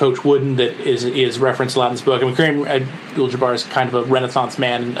experiences with Coach Wooden that is referenced a lot in this book. I mean, Kareem Abdul-Jabbar is kind of a Renaissance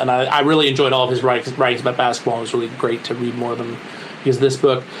man, and I really enjoyed all of his writings about basketball. It was really great to read more of them because of this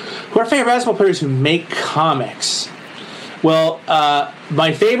book. Who are favorite basketball players who make comics? Well,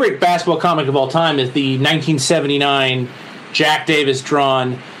 my favorite basketball comic of all time is the 1979 Jack Davis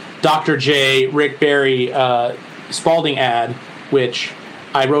drawn Dr. J. Rick Barry Spalding ad, which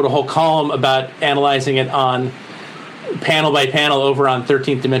I wrote a whole column about analyzing it on panel by panel over on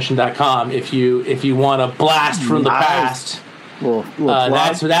 13thdimension.com. If you want a blast from the past,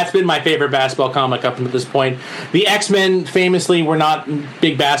 that's been my favorite basketball comic up until this point. The X-Men famously were not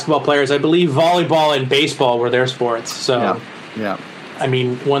big basketball players. I believe volleyball and baseball were their sports. So, yeah. I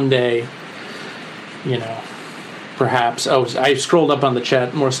mean, one day, perhaps. Oh, I scrolled up on the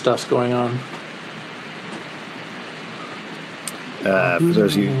chat. More stuff's going on. For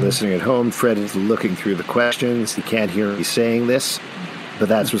those of you listening at home, Fred is looking through the questions. He can't hear me saying this, but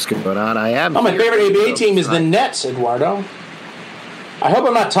that's what's going on. My favorite ABA team is the Nets, Eduardo. I hope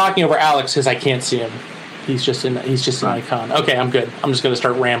I'm not talking over Alex because I can't see him. He's just an icon. Okay, I'm good. I'm just going to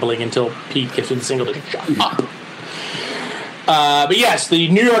start rambling until Pete gets me the single to shut up. But yes, the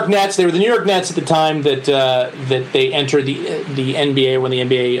New York Nets. They were the New York Nets at the time that they entered the NBA when the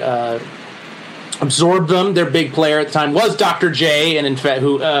NBA absorbed them. Their big player at the time was Dr. J, and in fact,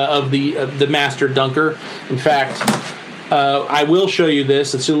 of the master dunker. In fact, I will show you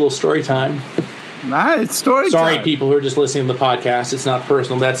this. It's a little story time. Nice story. Sorry, time. people who are just listening to the podcast. It's not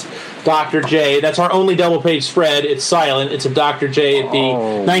personal. That's Dr. J. That's our only double-page spread. It's silent. It's a Dr. J at the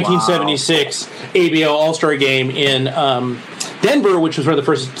 1976 ABO All-Star Game in Denver, which was where the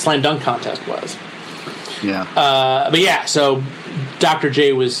first slam dunk contest was. Yeah. But yeah, so Dr.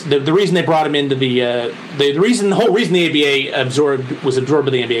 J was the reason they brought him into the whole reason the ABA was absorbed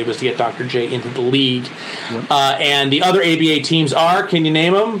by the NBA was to get Dr. J into the league. Yep. And the other ABA teams are, can you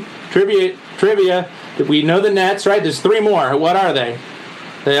name them? Trivia. We know the Nets, right? There's 3 more. What are they?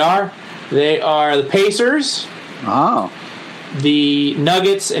 They are the Pacers. Oh. The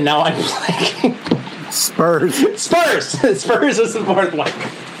Nuggets, and now I'm blanking. Spurs. Spurs is the fourth one.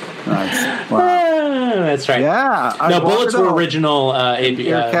 Nice. Wow. That's right. Yeah. No, Bullets were original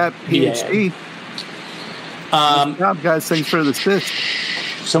Aircat PhD. Good job, guys. Thanks for the assist.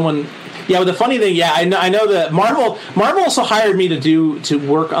 Someone. Yeah, but the funny thing, I know that Marvel also hired me to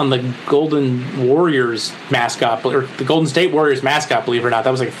work on the Golden Warriors mascot, or the Golden State Warriors mascot, believe it or not.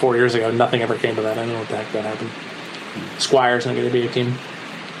 That was like 4 years ago. Nothing ever came to that. I don't know what the heck that happened. Squire's not going to be a team.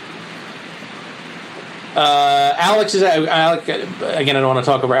 Alex, again, I don't want to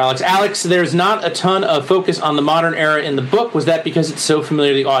talk over Alex. Alex, there's not a ton of focus on the modern era in the book. Was that because it's so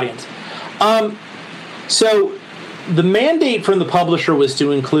familiar to the audience? So the mandate from the publisher was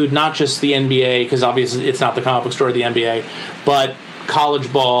to include not just the NBA, because obviously it's not the comic book store of the NBA, but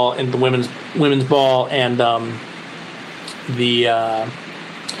college ball and the women's ball, and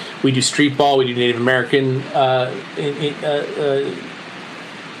we do street ball, we do Native American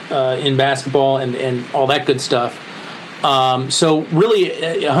in basketball and all that good stuff. So really,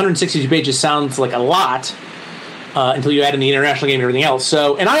 162 pages sounds like a lot until you add in the international game and everything else.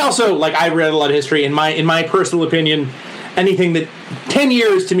 So, and I also I read a lot of history. In my personal opinion, anything that 10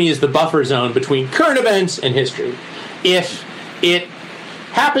 years to me is the buffer zone between current events and history. If it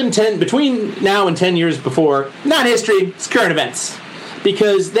happened between now and 10 years before, not history, it's current events.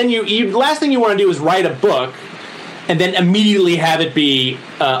 Because then the last thing you want to do is write a book and then immediately have it be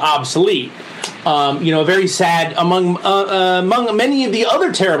obsolete. Very sad among many of the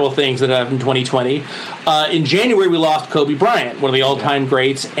other terrible things that happened in 2020. In January, we lost Kobe Bryant, one of the all-time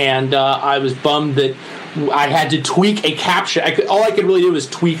greats, and I was bummed that I had to tweak a caption. All I could really do was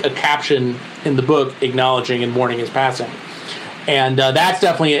tweak a caption in the book acknowledging and mourning his passing. And that's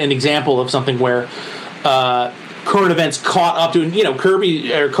definitely an example of something where current events caught up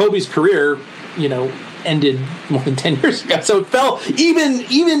to, Kobe's career, ended more than 10 years ago. So it fell even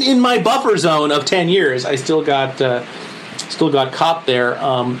in my buffer zone of 10 years. I still got caught there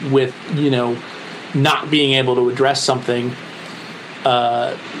with not being able to address something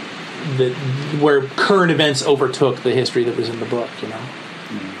where current events overtook the history that was in the book.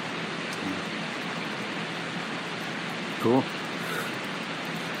 Cool.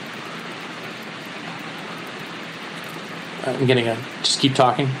 I'm getting just keep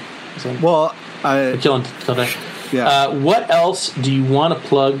talking. Well. Killing. Yeah. What else do you want to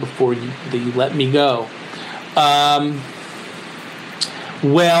plug before you let me go?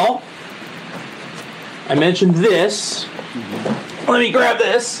 Well, I mentioned this. Let me grab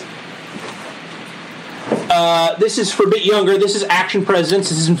this. This is for a bit younger. This is Action Presidents.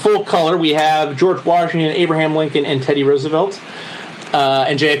 This is in full color. We have George Washington, Abraham Lincoln, and Teddy Roosevelt,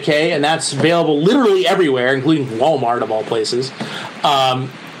 and JFK, and that's available literally everywhere, including Walmart of all places.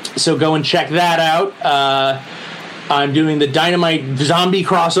 So go and check that out. I'm doing the Dynamite Zombie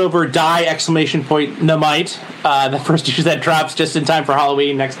crossover, Die! Namite. The first issue that drops just in time for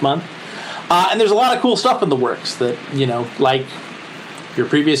Halloween next month. And there's a lot of cool stuff in the works that, like your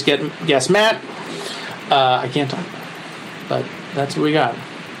previous guest, Matt. I can't talk about it, but that's what we got.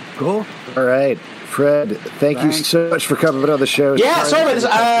 Cool. All right. Fred, thank you so much for coming on the show. Yeah, sorry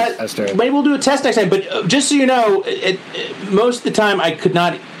about this. Maybe we'll do a test next time. But just so you know, most of the time I could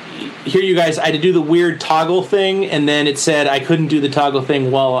not hear you guys. I had to do the weird toggle thing, and then it said I couldn't do the toggle thing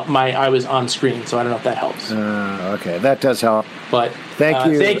while I was on screen. So I don't know if that helps. Okay, that does help. But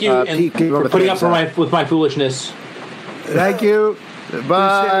thank you, and for putting up with my foolishness. Thank you.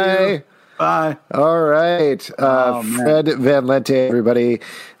 Bye. Bye. All right. Fred Van Lente, everybody.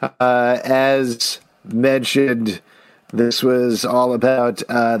 As mentioned, this was all about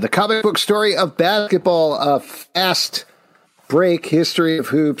the comic book story of basketball, a fast break history of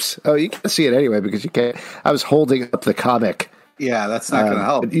hoops. Oh, you can't see it anyway because you can't. I was holding up the comic. Yeah, that's not going to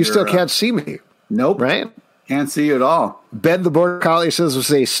help. You still can't see me. Nope. Right? Can't see you at all. Ben the Border Collie says it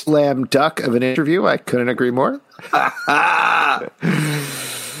was a slam dunk of an interview. I couldn't agree more.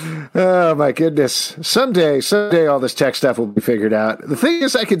 Oh my goodness. Someday all this tech stuff will be figured out. The thing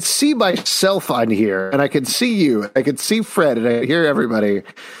is, I can see myself on here, and I can see you, I can see Fred, and I can hear everybody,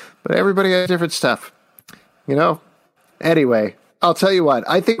 but everybody has different stuff, you know? Anyway, I'll tell you what,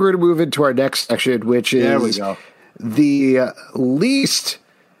 I think we're going to move into our next section, which is There we go. the least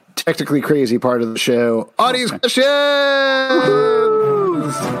technically crazy part of the show, audience questions!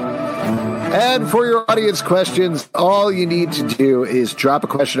 And for your audience questions, all you need to do is drop a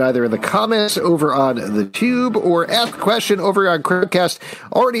question either in the comments over on the Tube or ask a question over on Crowdcast.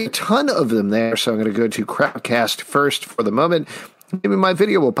 Already a ton of them there, so I'm going to go to Crowdcast first for the moment. Maybe my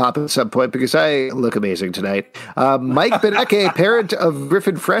video will pop at some point because I look amazing tonight. Mike Beneke, parent of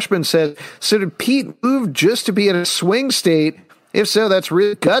Griffin Freshman, says, so did Pete move just to be in a swing state? If so, that's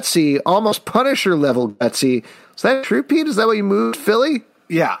really gutsy, almost Punisher level gutsy. Is that true, Pete? Is that why you moved Philly?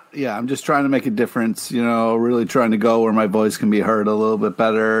 Yeah. I'm just trying to make a difference, really trying to go where my voice can be heard a little bit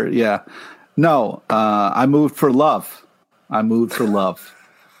better. Yeah. No, I moved for love.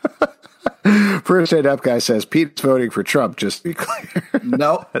 First Stand Up guy says Pete's voting for Trump, just to be clear.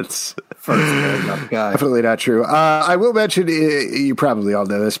 No, that's First Stand Up guy. Definitely not true. I will mention, you probably all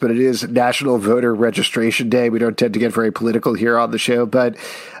know this, but it is National Voter Registration Day. We don't tend to get very political here on the show, but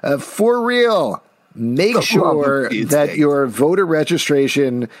for real, make sure that your voter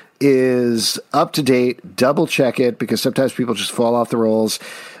registration is up to date. Double check it, because sometimes people just fall off the rolls.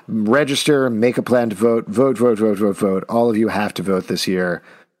 Register, make a plan to vote. Vote. All of you have to vote this year.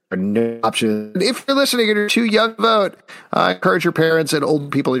 No option. If you're listening and you're too young to vote, encourage your parents and old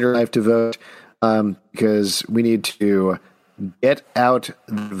people in your life to vote, because we need to get out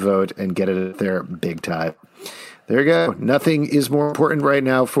the vote and get it there big time. There you go. Nothing is more important right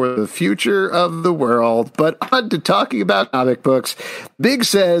now for the future of the world. But on to talking about comic books. Big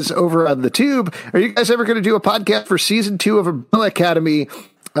says over on the Tube, are you guys ever going to do a podcast for season 2 of Umbrella Academy?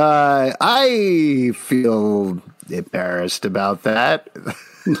 I feel embarrassed about that.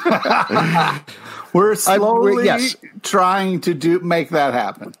 We're slowly trying to make that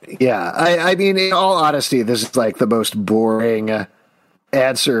happen. Yeah, I mean, in all honesty, this is like the most boring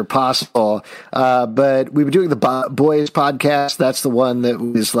answer possible. But we've been doing the Boys podcast. That's the one that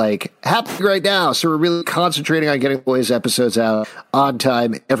was like happening right now. So we're really concentrating on getting Boys episodes out on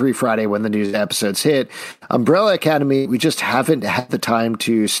time every Friday when the new episodes hit. Umbrella Academy, we just haven't had the time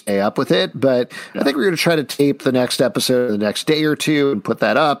to stay up with it, but I think we're going to try to tape the next episode the next day or two and put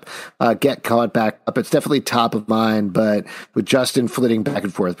that up, get caught back up. It's definitely top of mind, but with Justin flitting back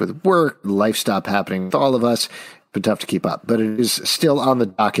and forth with work, life stuff happening with all of us, been tough to keep up, but it is still on the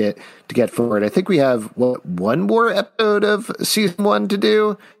docket to get forward. I think we have one more episode of season 1 to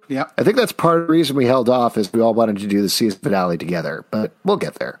do. Yeah, I think that's part of the reason we held off, is we all wanted to do the season finale together, but we'll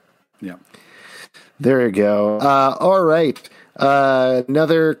get there. Yeah, there you go. All right.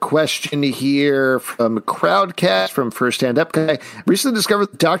 Another question here from Crowdcast from First Stand Up guy. Recently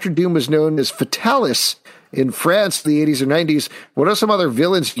discovered that Dr. Doom was known as Fatalis in France in the 80s or 90s. What are some other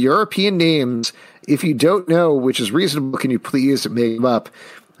villains' European names? If you don't know, which is reasonable, can you please make them up?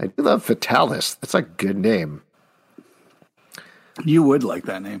 I do love Fatalis. That's a good name. You would like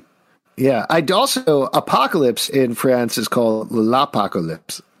that name. Yeah. I'd also, Apocalypse in France is called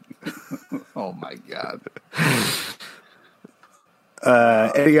L'Apocalypse. Oh, my God.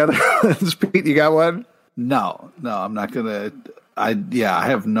 Any other ones, Pete? You got one? No, I'm not going to. I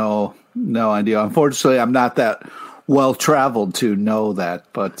have no idea. Unfortunately, I'm not that well-traveled to know that,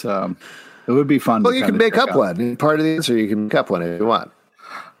 but it would be fun. Well, you can make up one. Part of the answer, you can make up one if you want.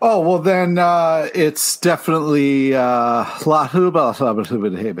 Oh, well, then it's definitely La Huba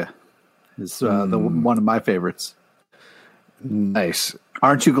Hebe. It's one of my favorites. Nice.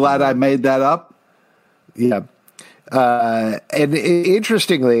 Aren't you glad I made that up? Yeah. And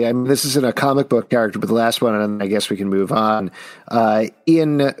interestingly, I mean, this isn't a comic book character, but the last one, and I guess we can move on.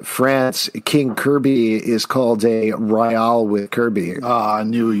 In France, King Kirby is called a Royale with Kirby. Oh, I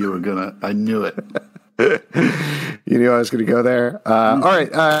knew you were gonna. I knew it. You knew I was going to go there. All right,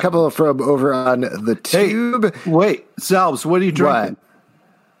 a couple from over on the Tube. Hey, wait, Selbs, what are you drinking?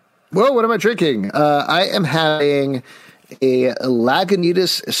 Well, what am I drinking? I am having a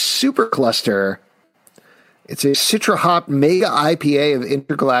Lagunitas Super Cluster. It's a Citra Hop Mega IPA of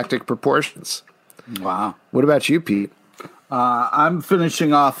intergalactic proportions. Wow. What about you, Pete? I'm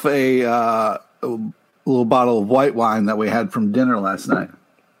finishing off a little bottle of white wine that we had from dinner last night.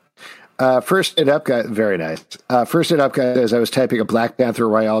 First It Up guy, very nice. First It Up guy says, I was typing a Black Panther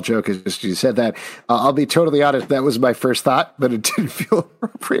Royale joke as you said that. I'll be totally honest, that was my first thought, but it didn't feel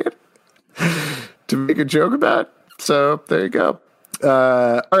appropriate to make a joke about. So there you go.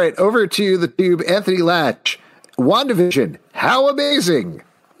 All right, over to the Tube. Anthony Latch, WandaVision, how amazing!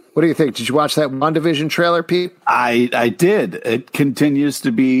 What do you think? Did you watch that WandaVision trailer, Pete? I did. It continues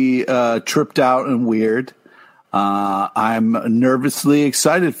to be tripped out and weird. I'm nervously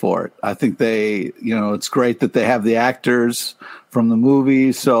excited for it. I think it's great that they have the actors from the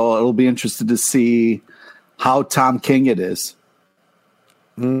movie, so it'll be interested to see how Tom King it is.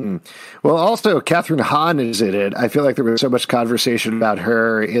 Well, also, Catherine Hahn is in it. I feel like there was so much conversation about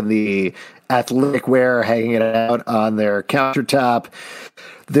her in the athletic wear, hanging it out on their countertop.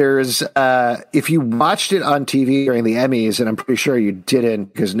 There's, if you watched it on TV during the Emmys, and I'm pretty sure you didn't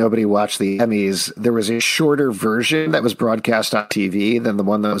because nobody watched the Emmys, there was a shorter version that was broadcast on TV than the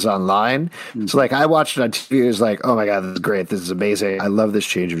one that was online. Mm-hmm. So, like, I watched it on TV. It was like, oh my God, this is great. This is amazing. I love this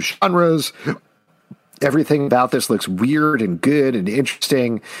change of genres. Everything about this looks weird and good and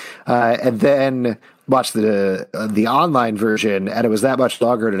interesting. And then watch the online version, and it was that much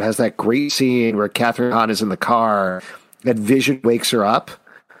longer. And it has that great scene where Catherine Hahn is in the car and Vision wakes her up.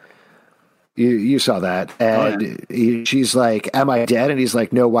 You saw that. And she's like, am I dead? And he's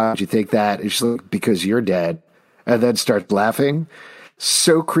like, no, why would you think that? And she's like, because you're dead. And then starts laughing.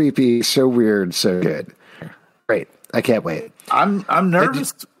 So creepy, so weird, so good. Great. I can't wait. I'm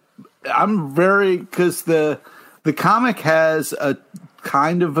nervous. I'm because the comic has a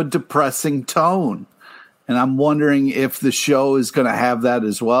kind of a depressing tone, and I'm wondering if the show is going to have that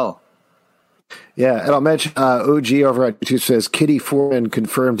as well. Yeah, and I'll mention OG over on YouTube says Kitty Foreman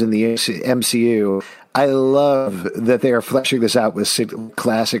confirmed in the MCU. I love that they are fleshing this out with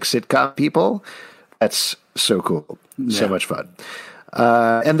classic sitcom people. That's so cool. Yeah. So much fun.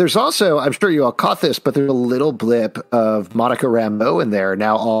 And there's also, I'm sure you all caught this, but there's a little blip of Monica Rambeau in there,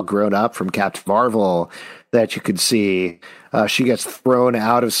 now all grown up from Captain Marvel, that you could see. She gets thrown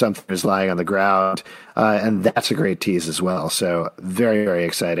out of something that's lying on the ground, and that's a great tease as well. So very, very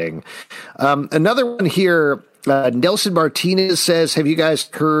exciting. Another one here, Nelson Martinez says, have you guys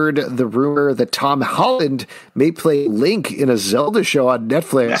heard the rumor that Tom Holland may play Link in a Zelda show on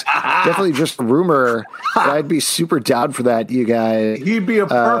Netflix? Definitely just a rumor, but I'd be super down for that, you guys. He'd be a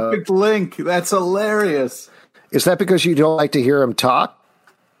perfect Link. That's hilarious. Is that because you don't like to hear him talk?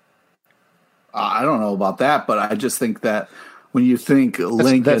 I don't know about that, but I just think that when you think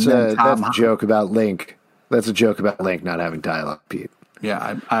Link that's a joke about Link. That's a joke about Link not having dialogue, Pete.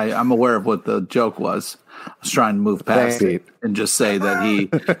 Yeah, I'm aware of what the joke was. I was trying to move past it and just say that he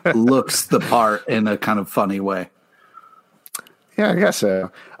looks the part in a kind of funny way. Yeah, I guess so.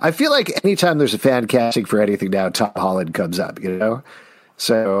 I feel like anytime there's a fan casting for anything now, Tom Holland comes up, you know?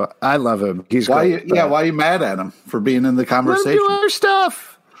 So I love him. He's great. Why are you mad at him for being in the conversation? Do other stuff.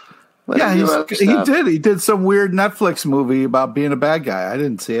 He did some weird Netflix movie about being a bad guy. I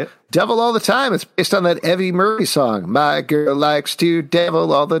didn't see it. Devil All the Time. It's based on that Eddie Murphy song. My girl likes to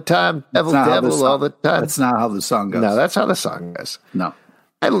devil all the time. Devil all the time. That's not how the song goes. No, that's how the song goes. No.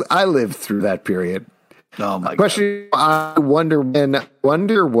 I lived through that period. Oh, my God. I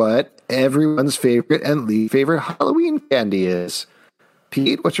wonder what everyone's favorite and least favorite Halloween candy is.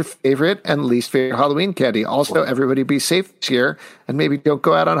 Pete, what's your favorite and least favorite Halloween candy? Also, everybody be safe this year and maybe don't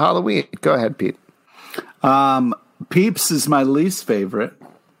go out on Halloween. Go ahead, Pete. Peeps is my least favorite.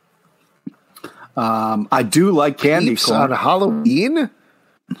 I do like candy corn. On Halloween?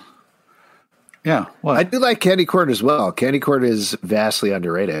 Yeah. What? I do like candy corn as well. Candy corn is vastly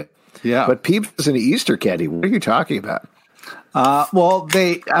underrated. Yeah. But Peeps is an Easter candy. What are you talking about?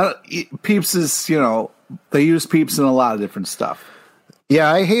 Peeps is, they use Peeps in a lot of different stuff. Yeah,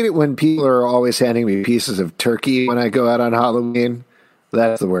 I hate it when people are always handing me pieces of turkey when I go out on Halloween.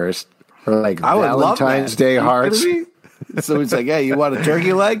 That's the worst. Or like Valentine's Day hearts. So he's like, hey, you want a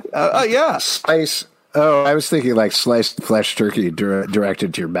turkey leg? Oh, yeah. Slice. Oh, I was thinking like sliced flesh turkey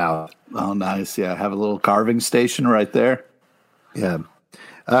directed to your mouth. Oh, nice. Yeah, have a little carving station right there. Yeah.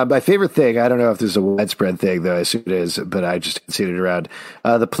 My favorite thing, I don't know if this is a widespread thing, though I assume it is, but I just haven't seen it around.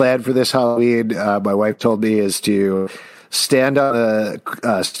 The plan for this Halloween, my wife told me, is to stand on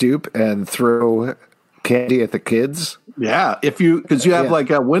a stoop and throw candy at the kids. Yeah, because you have like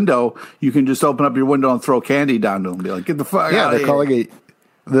a window, you can just open up your window and throw candy down to them. Be like, get the fuck out of here. Calling it,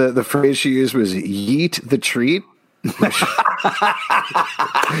 the phrase she used was "yeet the treat."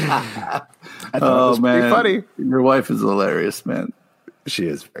 Oh man, pretty funny. Your wife is hilarious, man. She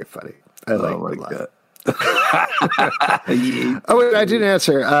is very funny. I like that. Oh wait, I didn't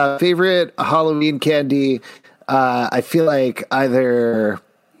answer. Favorite Halloween candy. I feel like either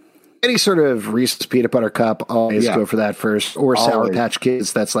any sort of Reese's Peanut Butter Cup, always go for that first, or Sour Patch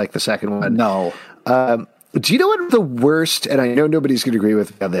Kids. That's like the second one. No. Do you know what the worst, and I know nobody's going to agree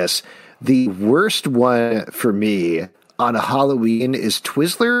with me on this, the worst one for me on a Halloween is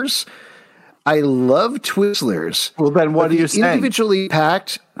Twizzlers. I love Twizzlers. Well, then what are you saying? Individually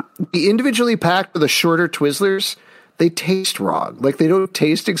packed with the shorter Twizzlers, they taste wrong. Like, they don't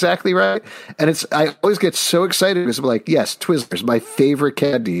taste exactly right. And I always get so excited because I'm like, yes, Twizzlers, my favorite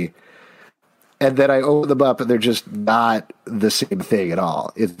candy. And then I open them up and they're just not the same thing at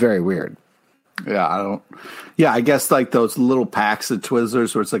all. It's very weird. Yeah, I guess like those little packs of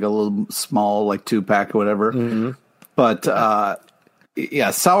Twizzlers where it's like a little small, like 2-pack or whatever. Mm-hmm. But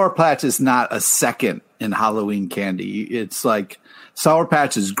Sour Patch is not a second in Halloween candy. It's like Sour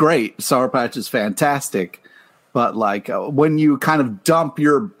Patch is great. Sour Patch is fantastic. But like when you kind of dump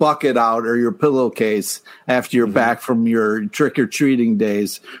your bucket out or your pillowcase after you're back from your trick-or-treating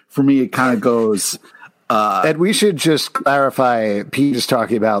days, for me it kind of goes. And we should just clarify, Pete is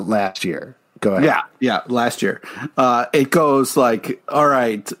talking about last year. Go ahead. Yeah, last year. It goes like, all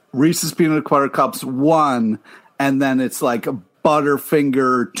right, Reese's Peanut Butter Cups 1, and then it's like a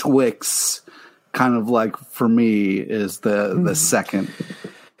Butterfinger Twix, kind of like for me is the second.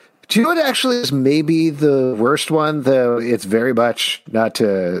 Do you know what actually is maybe the worst one, though it's very much not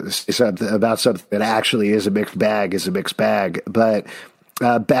to say something about something that actually is a mixed bag, but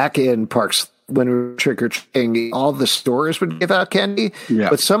back in Parks when we were trick-or-treating, all the stores would give out candy,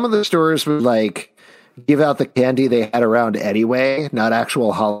 but some of the stores would like give out the candy they had around anyway, not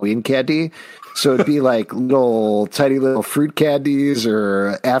actual Halloween candy. So it'd be like tiny little fruit candies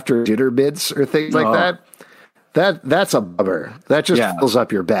or after dinner bits or things like that. That's a bummer. That just fills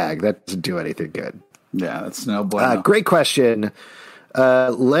up your bag. That doesn't do anything good. Yeah, that's no bueno. Great question.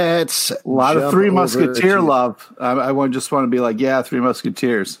 Let's a lot of Three Musketeer love. I just want to be like, Three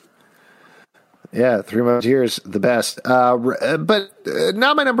Musketeers. Yeah, Three Musketeers, the best. But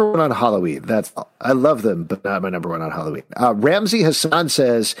not my number one on Halloween. That's all. I love them, but not my number one on Halloween. Ramsey Hassan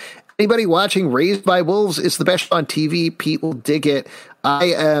says, anybody watching Raised by Wolves is the best show on TV. Pete will dig it.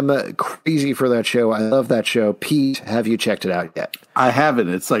 I am crazy for that show. I love that show. Pete, have you checked it out yet? I haven't.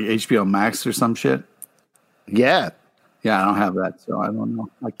 It's like HBO Max or some shit. Yeah. Yeah, I don't have that, so I don't know.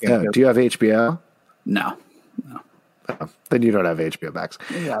 I can't. Do you have HBO? No. Oh, then you don't have HBO Max.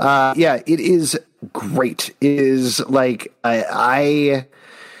 Yeah, it is great. It is like I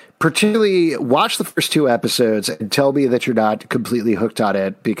particularly watch the first 2 episodes and tell me that you're not completely hooked on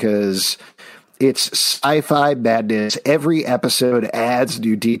it because it's sci-fi madness. Every episode adds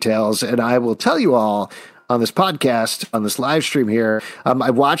new details, and I will tell you all on this podcast, on this live stream here, I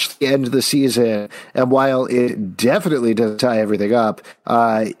watched the end of the season, and while it definitely doesn't tie everything up,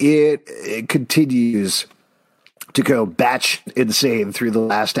 it continues to go batch insane through the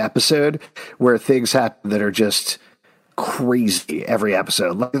last episode, where things happen that are just crazy every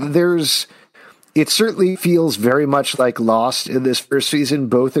episode. Like it certainly feels very much like Lost in this first season,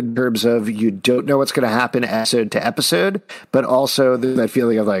 both in terms of you don't know what's going to happen episode to episode, but also there's that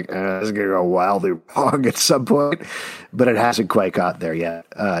feeling of like, this is going to go wildly wrong at some point, but it hasn't quite got there yet.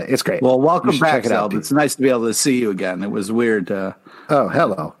 It's great. Well, welcome back, Sal. It's nice to be able to see you again. It was weird. Oh,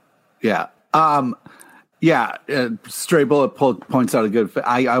 hello. Yeah. Stray Bullet points out a good.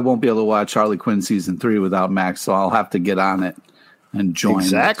 I won't be able to watch Harley Quinn season 3 without Max, so I'll have to get on it and join.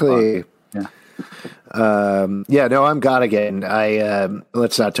 Exactly. No, I'm gone again.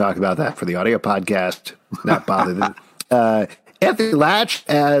 Let's not talk about that for the audio podcast. Not bother them. Anthony Latch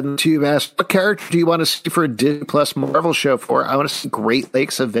and to ask, what character do you want to see for a Disney Plus Marvel show for? I want to see Great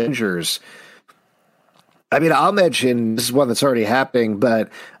Lakes Avengers. I mean, I'll mention this is one that's already happening, but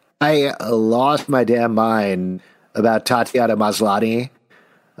I lost my damn mind about Tatiana Maslany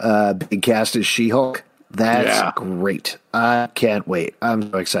being cast as She-Hulk. That's great. I can't wait.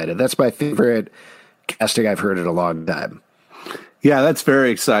 I'm so excited. That's my favorite casting I've heard in a long time. Yeah, that's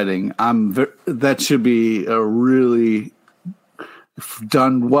very exciting. That should be a really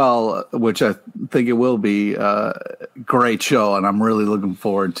done well, which I think it will be a great show, and I'm really looking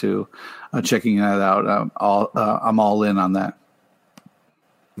forward to checking that out. I'm all in on that.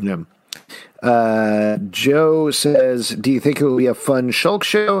 Yeah. Joe says, do you think it will be a fun Shulk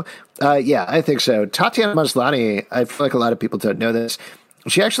show? Yeah, I think so. Tatiana Maslany, I feel like a lot of people don't know this.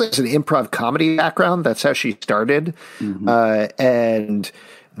 She actually has an improv comedy background. That's how she started. Mm-hmm. And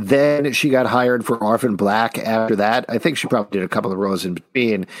then she got hired for Orphan Black after that. I think she probably did a couple of roles in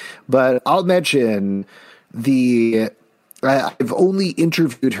between. But I'll mention I've only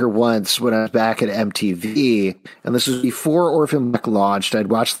interviewed her once when I was back at MTV, and this was before Orphan Black launched.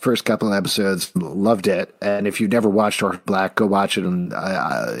 I'd watched the first couple of episodes, loved it, and if you've never watched Orphan Black, go watch it, and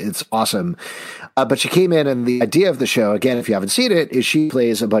it's awesome. But she came in, and the idea of the show, again, if you haven't seen it, is she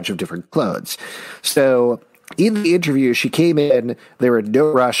plays a bunch of different clones. So in the interview, she came in. There were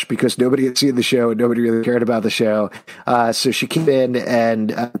no rush because nobody had seen the show and nobody really cared about the show. So she came in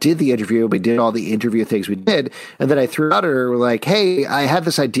and did the interview. We did all the interview things we did. And then I threw out at her, like, hey, I had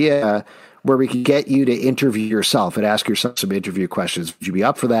this idea where we could get you to interview yourself and ask yourself some interview questions. Would you be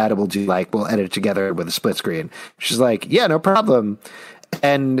up for that? And we'll edit it together with a split screen. She's like, yeah, no problem.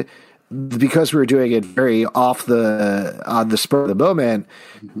 And because we were doing it very on the spur of the moment,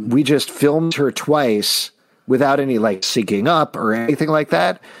 we just filmed her twice without any like syncing up or anything like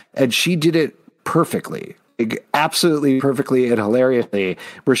that. And she did it perfectly, absolutely perfectly and hilariously,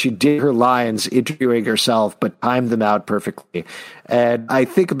 where she did her lines interviewing herself, but timed them out perfectly. And I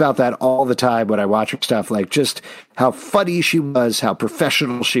think about that all the time when I watch her stuff, like just how funny she was, how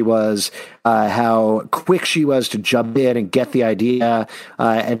professional she was, how quick she was to jump in and get the idea.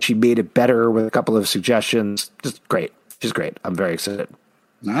 And she made it better with a couple of suggestions. Just great. She's great. I'm very excited.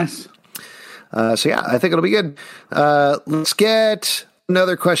 Nice. So yeah, I think it'll be good. Let's get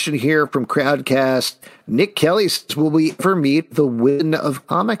another question here from Crowdcast. Nick Kelly says, will we ever meet the women of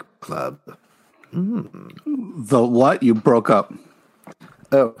Comic Club? The what? You broke up.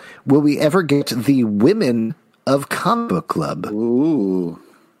 Oh, will we ever get the women of Comic Book Club? Ooh.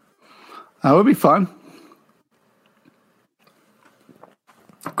 That would be fun.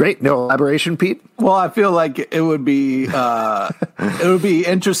 Great. No elaboration, Pete? Well, I feel like it would be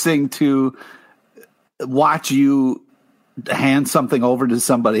interesting to watch you hand something over to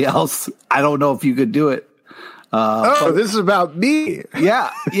somebody else. I don't know if you could do it. This is about me.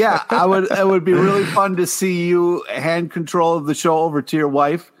 Yeah. It would be really fun to see you hand control of the show over to your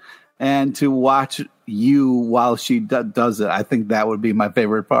wife and to watch you while she does it. I think that would be my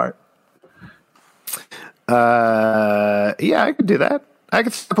favorite part. Yeah, I could do that. I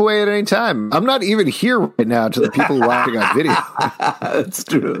could step away at any time. I'm not even here right now to the people watching on video. That's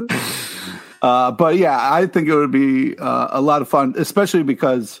true. But yeah, I think it would be a lot of fun, especially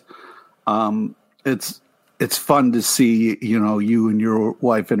because it's fun to see, you and your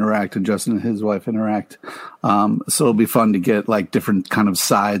wife interact and Justin and his wife interact. So it'll be fun to get like different kind of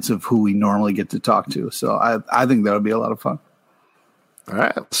sides of who we normally get to talk to. So I think that would be a lot of fun. All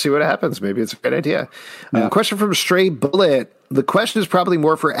right, let's see what happens. Maybe it's a great idea. Question from Stray Bullet. The question is probably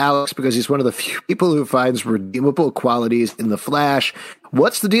more for Alex because he's one of the few people who finds redeemable qualities in the Flash.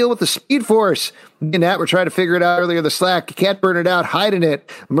 What's the deal with the Speed Force? Me and Nat were trying to figure it out earlier in the Slack. You can't burn it out, hide in it,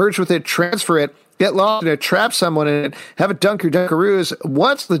 merge with it, transfer it, get lost in it, trap someone in it, have it dunk your dunkaroos.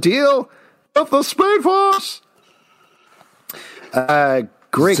 What's the deal with the Speed Force?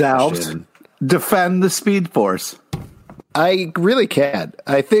 Great question. Defend the Speed Force. I really can't.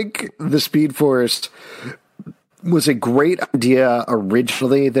 I think the Speed Force was a great idea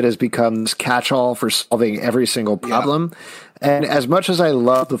originally that has become this catch-all for solving every single problem. Yeah. And as much as I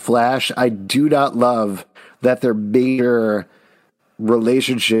love the Flash, I do not love that their major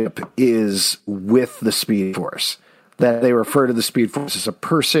relationship is with the Speed Force. That they refer to the Speed Force as a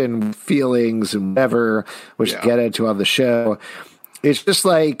person with feelings and whatever, which we'll get into on the show. It's just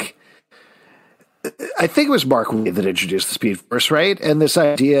like, I think it was Mark Wade that introduced the Speed Force, right? And this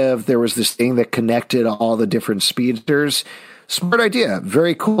idea of there was this thing that connected all the different speedsters. Smart idea.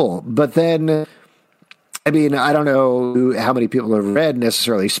 Very cool. But then, I mean, I don't know how many people have read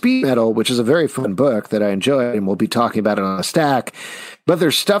necessarily Speed Metal, which is a very fun book that I enjoy, and we'll be talking about it on a stack. But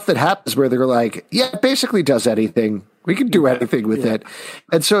there's stuff that happens where they're like, yeah, it basically does anything. We can do anything with it.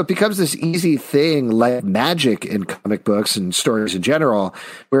 And so it becomes this easy thing like magic in comic books and stories in general,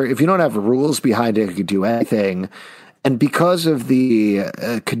 where if you don't have rules behind it, you can do anything. And because of the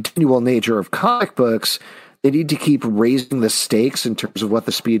continual nature of comic books, they need to keep raising the stakes in terms of what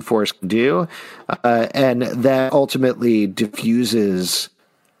the Speed Force can do. And that ultimately diffuses,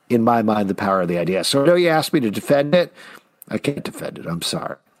 in my mind, the power of the idea. So I know you asked me to defend it. I can't defend it. I'm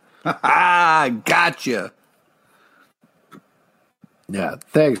sorry. Gotcha. Yeah,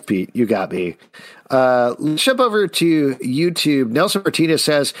 thanks, Pete. You got me. Let's jump over to YouTube. Nelson Martinez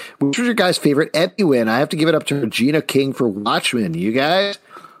says, which was your guys' favorite Emmy win? I have to give it up to Regina King for Watchmen. You guys?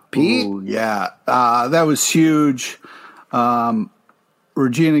 Pete? Ooh, yeah, that was huge.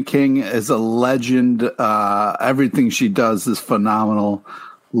 Regina King is a legend. Everything she does is phenomenal.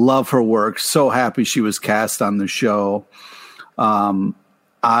 Love her work. So happy she was cast on the show.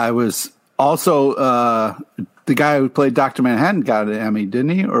 I was also... the guy who played Dr. Manhattan got an Emmy,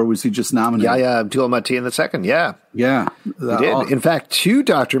 didn't he? Or was he just nominated? Yeah, Abdul Mateen II. Yeah. Yeah. He did. In fact, 2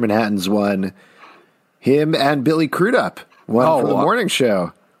 Dr. Manhattans won. Him and Billy Crudup won for the morning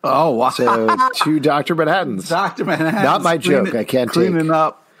show. Oh, wow. So 2 Dr. Manhattans. Dr. Manhattan. Not my joke. I can't take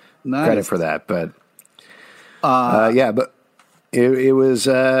up. Credit for that. But yeah, but it was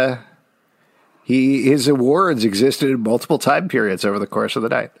His awards existed in multiple time periods over the course of the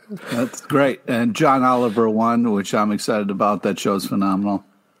night. That's great. And John Oliver won, which I'm excited about. That show's phenomenal.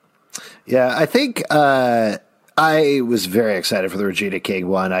 Yeah, I think I was very excited for the Regina King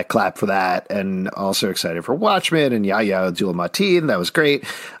one. I clapped for that, and also excited for Watchmen and Yahya Abdul-Mateen. That was great.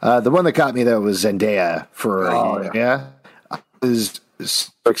 The one that got me, though, was Zendaya for I was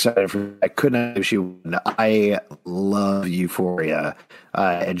so excited for. I could not believe she won. I love Euphoria,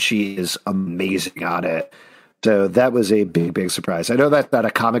 and she is amazing on it. So that was a big, big surprise. I know that's not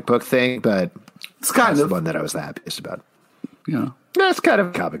a comic book thing, but It's kind of the one that I was the happiest about. Yeah, That's kind of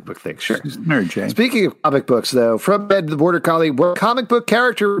a comic book thing, sure. Mary Jane. Speaking of comic books, though, from Ed the Border Collie, what comic book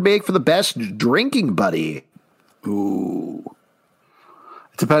character would make for the best drinking buddy? Ooh.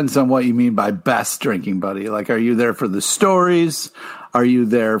 It depends on what you mean by best drinking buddy. Like, are you there for the stories? Are you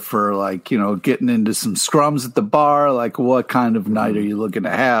there for, like, getting into some scrums at the bar? Like, what kind of night are you looking to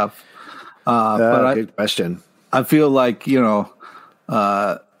have? Good question. I feel like,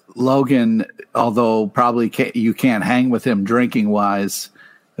 Logan, although probably you can't hang with him drinking wise,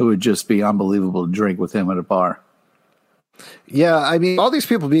 it would just be unbelievable to drink with him at a bar. Yeah, I mean, all these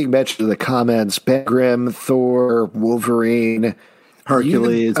people being mentioned in the comments, Ben Grimm, Thor, Wolverine,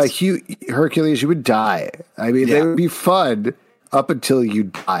 Hercules. Hercules, you would die. I mean, they would be fun up until you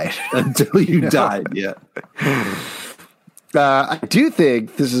died. Until you died, yeah. I do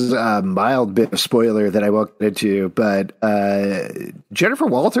think this is a mild bit of spoiler that I won't get into, but Jennifer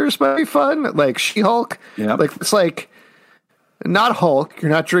Walters might be fun. Like She-Hulk. Yeah. Like, it's like not Hulk.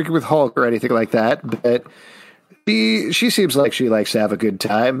 You're not drinking with Hulk or anything like that, but she seems like she likes to have a good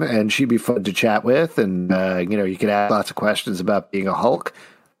time, and she'd be fun to chat with. And, you could ask lots of questions about being a Hulk.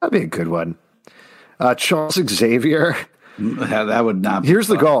 That'd be a good one. Charles Xavier. Yeah, that would not be Here's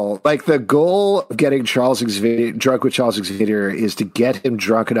fun. the goal. Like, the goal of getting Charles Xavier drunk with Charles Xavier is to get him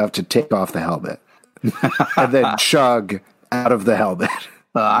drunk enough to take off the helmet and then chug out of the helmet.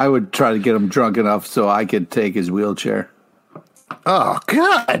 I would try to get him drunk enough so I could take his wheelchair. Oh,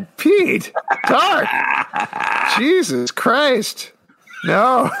 God, Pete. Dark. Jesus Christ.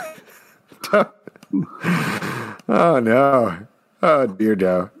 No. Oh, no. Oh, dear,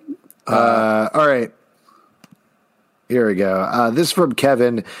 no. All right. Here we go. This is from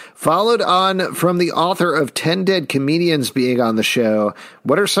Kevin. Followed on from the author of 10 Dead Comedians being on the show,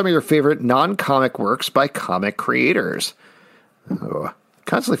 what are some of your favorite non-comic works by comic creators? Oh,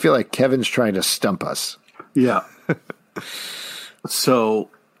 constantly feel like Kevin's trying to stump us. Yeah. So,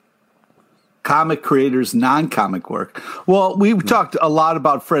 comic creators, non-comic work. Well, we talked a lot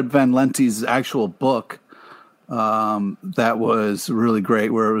about Fred Van Lente's actual book. That was really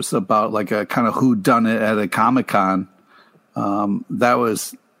great, where it was about like a kind of whodunit at a Comic-Con. That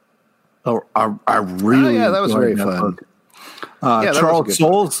was I really that was very fun. Charles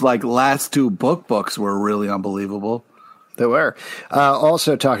Soule's like last two books were really unbelievable. They were.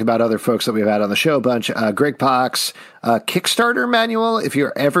 Also talking about other folks that we've had on the show a bunch. Greg Pox, Kickstarter manual. If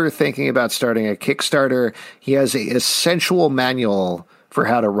you're ever thinking about starting a Kickstarter, he has a essential manual for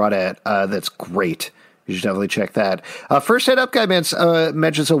how to run it. That's great. You should definitely check that. First Head Up Guy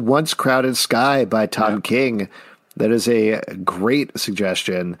mentions A Once Crowded Sky by Tom King. That is a great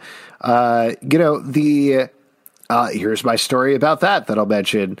suggestion. Here's my story about that I'll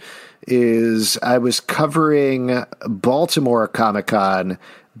mention is I was covering Baltimore Comic-Con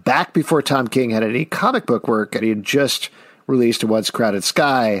back before Tom King had any comic book work, and he had just released A Once Crowded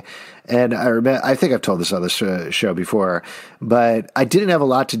Sky. And I think I've told this on the show before, but I didn't have a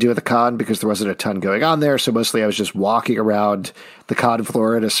lot to do at the con because there wasn't a ton going on there. So mostly I was just walking around the con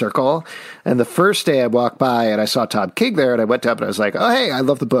floor in a circle. And the first day I walked by and I saw Tom King there, and I went up and I was like, oh, hey, I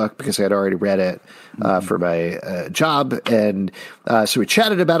love the book, because I had already read it for my job. And so we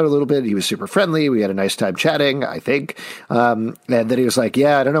chatted about it a little bit. He was super friendly. We had a nice time chatting, I think. And then he was like,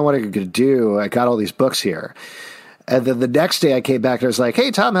 yeah, I don't know what I'm going to do. I got all these books here. And then the next day I came back and I was like,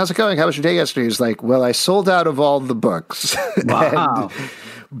 hey, Tom, how's it going? How was your day yesterday? He was like, well, I sold out of all the books. Wow. And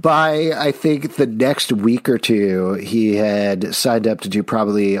by, I think, the next week or two, he had signed up to do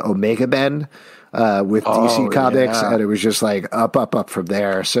probably Omega Men with DC Comics. Yeah. And it was just like up from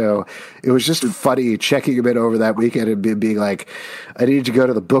there. So it was just funny checking him in over that weekend and being like, I need to go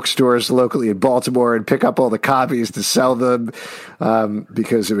to the bookstores locally in Baltimore and pick up all the copies to sell them,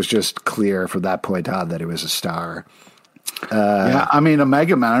 because it was just clear from that point on that it was a star. Yeah, I mean,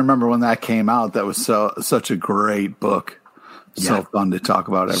 Omega Man, I remember when that came out, that was such a great book. So fun to talk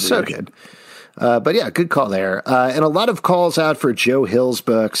about every So issue. good. But yeah, good call there. And a lot of calls out for Joe Hill's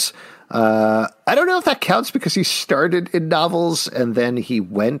books. I don't know if that counts because he started in novels and then he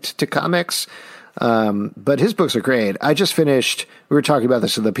went to comics. But his books are great. I just finished, we were talking about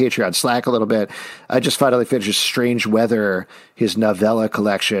this in the Patreon Slack a little bit. I just finally finished Strange Weather, his novella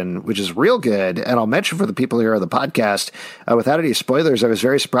collection, which is real good. And I'll mention for the people here on the podcast, without any spoilers, I was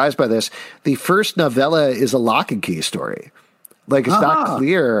very surprised by this. The first novella is a lock and key story. Like, it's not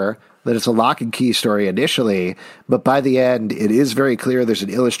clear that it's a lock and key story initially, but by the end, it is very clear. There's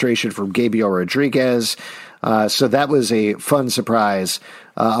an illustration from Gabriel Rodriguez. So that was a fun surprise.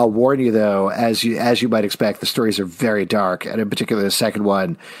 I'll warn you, though, as you might expect, the stories are very dark, and in particular, the second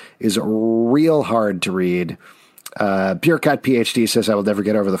one is real hard to read. Bierkat PhD says, "I will never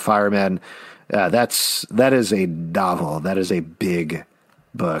get over the Firemen." That is a novel. That is a big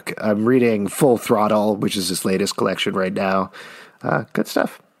book. I'm reading Full Throttle, which is his latest collection right now. Good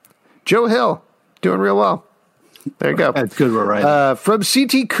stuff. Joe Hill, doing real well. There you go. That's good. We're right. From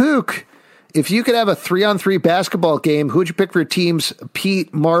CT Kook, if you could have a 3-on-3 basketball game, who'd you pick for teams?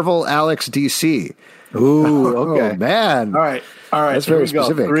 Pete, Marvel, Alex, DC. Ooh, okay. Oh, man. All right. That's very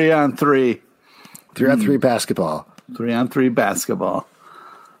specific. 3-on-3. 3-on-3 basketball. 3-on-3 basketball.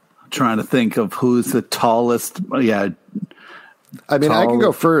 I'm trying to think of who's the tallest. Yeah. I mean, I can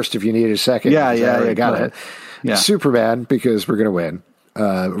go first if you need a second. Yeah, I got it. Yeah. Superman, because we're going to win.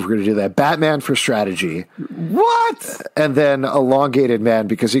 We're going to do that. Batman for strategy. What? And then Elongated Man,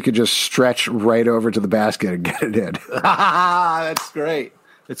 because he could just stretch right over to the basket and get it in. That's great.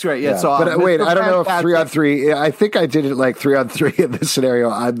 That's great. Yeah. So, but wait, I don't know if 3-on-3. I think I did it like 3-on-3 in this scenario.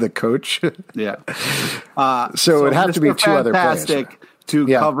 I'm the coach. Yeah. So it would have to be two other players to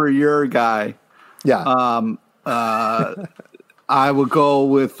cover your guy. Yeah. I would go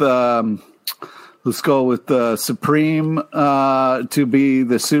with. Let's go with the Supreme to be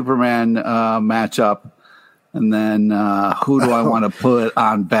the Superman matchup. And then who do I want to put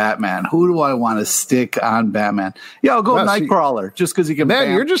on Batman? Who do I want to stick on Batman? Yeah, I'll go with Nightcrawler just because he can.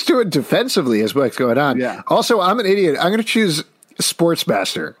 Man, you're just doing defensively is what's going on. Yeah. Also, I'm an idiot. I'm going to choose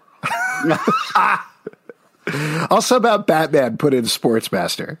Sportsmaster. I'll sub out Batman, put in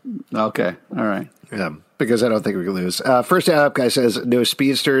Sportsmaster. Okay. All right. Yeah, because I don't think we can lose. First up guy says no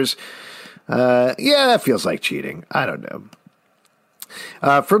speedsters. Yeah, that feels like cheating. I don't know.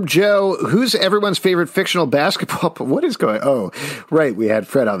 From Joe, who's everyone's favorite fictional basketball? What is going? Oh, right. We had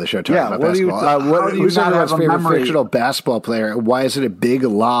Fred on the show talking about basketball. Who's everyone's favorite fictional basketball player? Why is it a big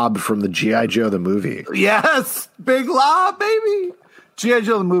lob from the G.I. Joe the movie? Yes, big lob, baby. G.I.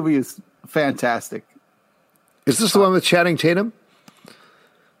 Joe the movie is fantastic. Is this the one with Channing Tatum?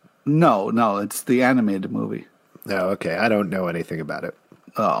 No, it's the animated movie. Oh, okay. I don't know anything about it.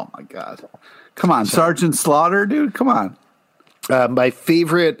 Oh my God! Come on, Sergeant Slaughter, dude. Come on. My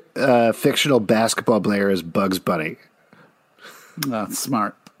favorite fictional basketball player is Bugs Bunny. That's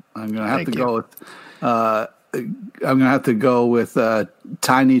smart. I'm gonna have to go with. I'm gonna have to go with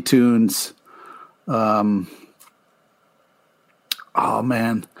Tiny Toons. Oh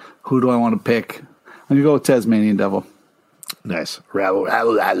man, who do I want to pick? I'm gonna go with Tasmanian Devil. Nice. Yeah.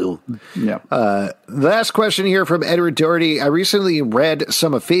 The last question here from Edward Doherty. I recently read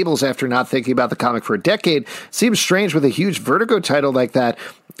some of Fables after not thinking about the comic for a decade. Seems strange with a huge Vertigo title like that,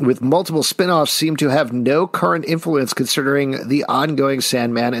 with multiple spin-offs, seem to have no current influence considering the ongoing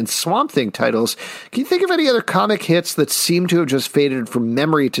Sandman and Swamp Thing titles. Can you think of any other comic hits that seem to have just faded from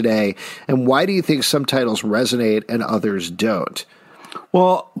memory today? And why do you think some titles resonate and others don't?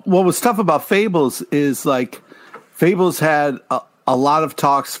 Well, what was tough about Fables is like, Fables had a lot of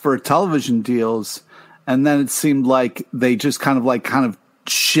talks for television deals, and then it seemed like they just kind of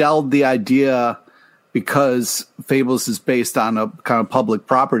shelled the idea because Fables is based on a kind of public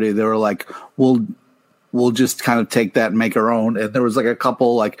property. They were like, we'll just kind of take that and make our own. And there was like a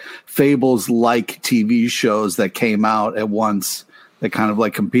couple like Fables-like TV shows that came out at once that kind of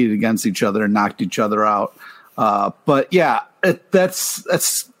like competed against each other and knocked each other out. But yeah,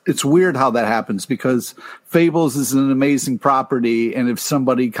 it's weird how that happens because Fables is an amazing property, and if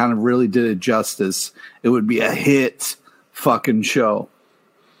somebody kind of really did it justice, it would be a hit fucking show.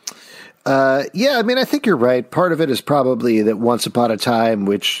 Yeah, I mean, I think you're right. Part of it is probably that Once Upon a Time,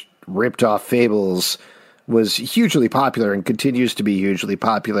 which ripped off Fables, was hugely popular and continues to be hugely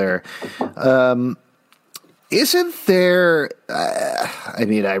popular. Isn't there, I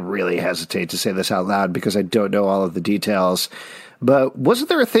mean, I really hesitate to say this out loud because I don't know all of the details, but wasn't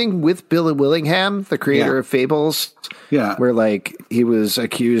there a thing with Bill Willingham, the creator of Fables? Yeah. Where, like, he was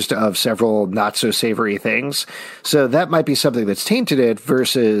accused of several not-so-savory things. So that might be something that's tainted it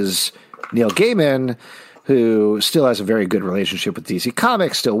versus Neil Gaiman, who still has a very good relationship with DC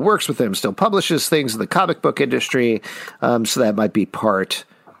Comics, still works with them, still publishes things in the comic book industry. So that might be part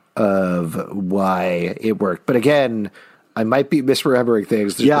of why it worked. But again, I might be misremembering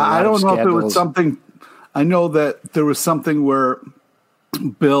things. There's I don't know if it was something. I know that there was something where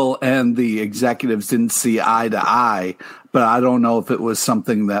Bill and the executives didn't see eye to eye, but I don't know if it was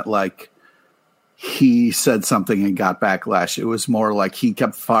something that like he said something and got backlash. It was more like he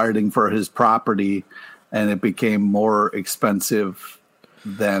kept fighting for his property and it became more expensive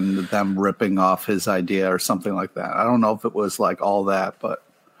than them ripping off his idea or something like that. I don't know if it was like all that, but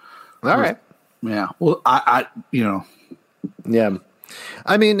all right. Yeah. Well, I yeah.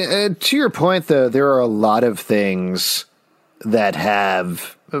 I mean, to your point, though, there are a lot of things that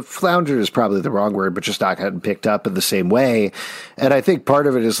have floundered is probably the wrong word, but just not gotten picked up in the same way. And I think part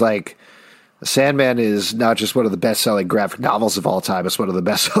of it is like Sandman is not just one of the best-selling graphic novels of all time, it's one of the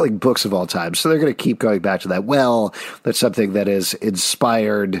best-selling books of all time. So they're going to keep going back to that. Well, that's something that has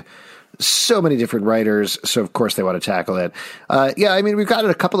inspired so many different writers, so of course they want to tackle it. Yeah, I mean, we've got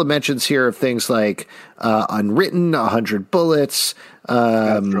a couple of mentions here of things like Unwritten, 100 Bullets,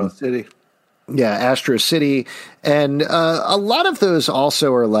 Astro City. Yeah, Astro City. And a lot of those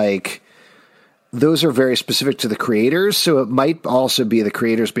also are like, those are very specific to the creators. So it might also be the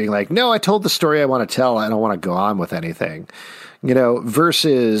creators being like, no, I told the story I want to tell. I don't want to go on with anything,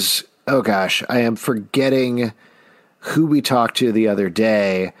 versus, oh gosh, I am forgetting who we talked to the other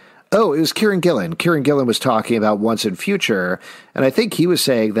day. Oh, it was Kieran Gillen. Kieran Gillen was talking about Once and Future. And I think he was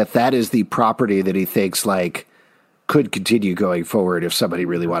saying that is the property that he thinks like could continue going forward if somebody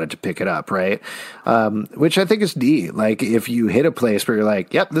really wanted to pick it up, right? Which I think is neat. Like, if you hit a place where you're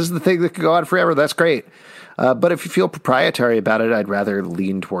like, yep, this is the thing that could go on forever, that's great. But if you feel proprietary about it, I'd rather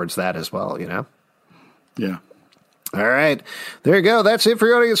lean towards that as well, Yeah. All right. There you go. That's it for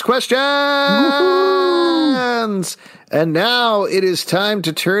your audience questions. Woo-hoo! And now it is time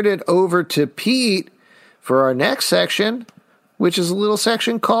to turn it over to Pete for our next section, which is a little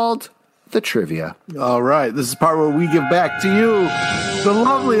section called The Trivia. All right. This is the part where we give back to you, the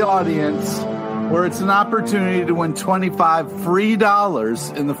lovely audience, where it's an opportunity to win $25 free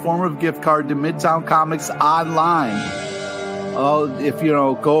in the form of gift card to Midtown Comics online. Oh, if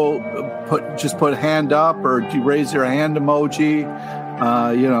just put hand up or you raise your hand emoji,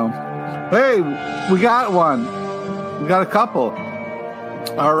 hey, we got one. We got a couple.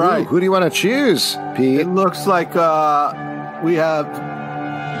 All right. Ooh, who do you want to choose, Pete? It looks like we have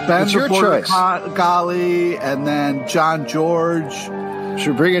Ben it's your choice. Golly, and then John George.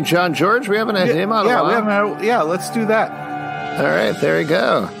 Should we bring in John George? We haven't had him on a while. Yeah, let's do that. All right, there we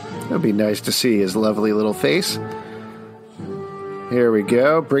go. It would be nice to see his lovely little face. Here we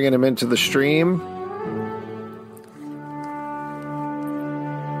go, bringing him into the stream.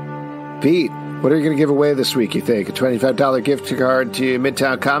 Pete, what are you going to give away this week, you think? A $25 gift card to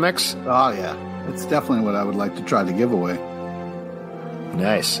Midtown Comics? Oh, yeah. It's definitely what I would like to try to give away.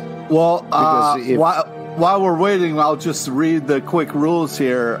 Nice. Well, while we're waiting, I'll just read the quick rules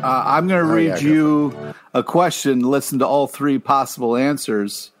here. I'm going to read you a question, listen to all three possible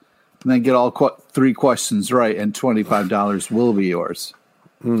answers, and then get all three questions right, and $25 will be yours.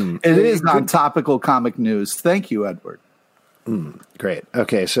 It is on topical comic news. Thank you, Edward. Great.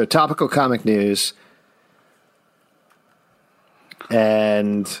 Okay, so topical comic news,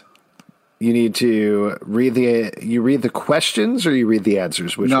 and you need to read the questions, or you read the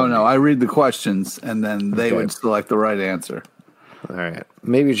answers? No, I read the questions, and then they would select the right answer. All right.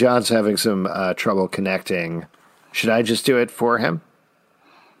 Maybe John's having some trouble connecting. Should I just do it for him?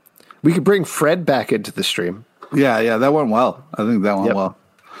 We could bring Fred back into the stream. Yeah, that went well. I think that went well.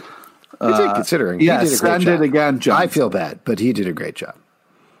 I think considering. He did a great send job. it again, John. I feel bad, but he did a great job.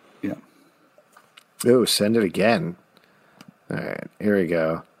 Yeah. Oh, send it again. All right, here we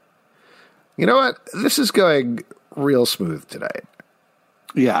go. You know what? This is going real smooth tonight.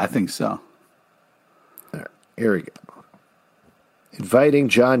 Yeah, I think so. All right, here we go. Inviting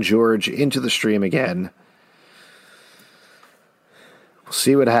John George into the stream again. We'll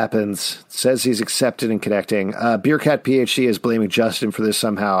see what happens. It says he's accepted and connecting. Beercat PhD is blaming Justin for this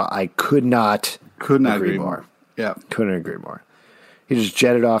somehow. I could not agree more. Yeah. Couldn't agree more. He just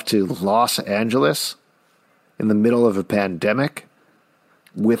jetted off to Los Angeles in the middle of a pandemic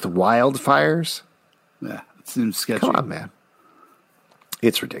with wildfires. Yeah, it seems sketchy. Come on, man.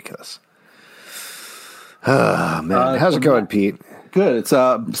 It's ridiculous. Oh, man. How's it going, Pete? Good. It's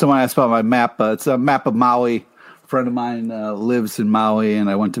someone asked about my map. It's a map of Maui. A friend of mine lives in Maui, and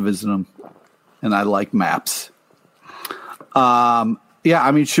I went to visit him, and I like maps. Yeah,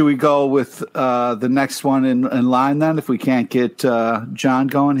 I mean, should we go with the next one in line then, if we can't get John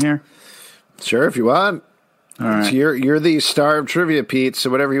going here? Sure, if you want. All right. So you're the star of trivia, Pete, so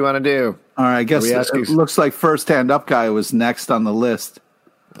whatever you want to do. All right, I guess it looks like First Hand Up Guy was next on the list.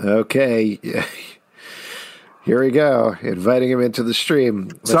 Okay. Here we go, inviting him into the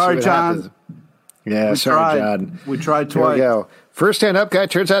stream. Sorry, John. Happens. Yeah, sorry, John. We tried twice. Here we go. First hand-up guy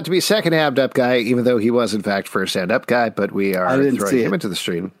turns out to be second hand-up guy, even though he was, in fact, first hand-up guy, but we are throwing him into the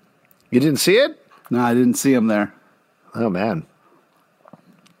stream. You didn't see it? No, I didn't see him there. Oh, man.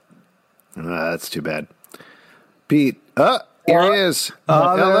 That's too bad. Pete. Here he is.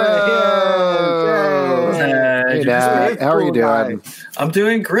 Hello. Hey, Nat. How are you doing? I'm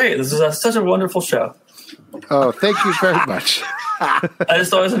doing great. This is such a wonderful show. Oh, thank you very much. I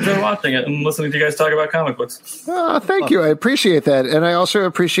just always enjoy watching it and listening to you guys talk about comic books. Oh, thank you. I appreciate that. And I also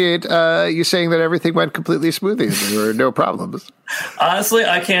appreciate you saying that everything went completely smoothly. There were no problems. Honestly,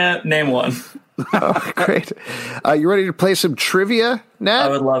 I can't name one. Oh, great. You ready to play some trivia, Nat? I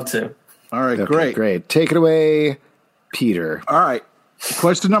would love to. All right, Okay, great. Take it away, Peter. All right.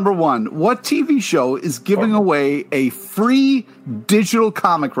 Question number 1. What TV show is giving away a free digital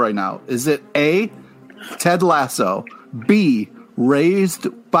comic right now? Is it A, Ted Lasso, B, Raised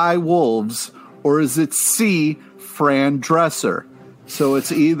by Wolves, or is it C, Fran Dresser? So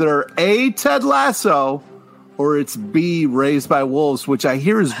it's either A, Ted Lasso, or it's B, Raised by Wolves, which I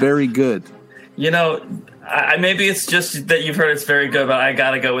hear is very good. You know, maybe it's just that you've heard it's very good, but I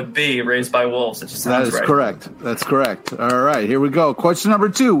got to go with B, Raised by Wolves. It just sounds right. That's correct. All right, here we go. Question number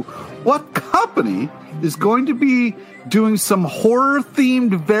 2. What company is going to be doing some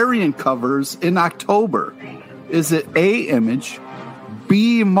horror-themed variant covers in October? Is it A, Image,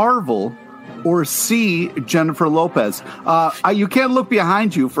 B, Marvel, or C, Jennifer Lopez? You can't look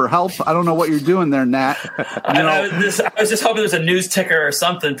behind you for help. I don't know what you're doing there, Nat. I was just hoping there's a news ticker or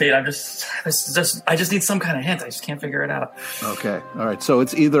something, Pete. I just need some kind of hint. I just can't figure it out. Okay. All right. So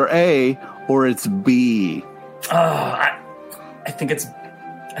it's either A or it's B. I think it's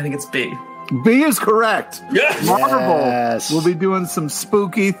B. B is correct. Yes. Marvel will be doing some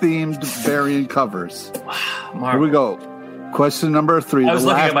spooky themed variant covers. Marvel. Here we go. Question number 3. I was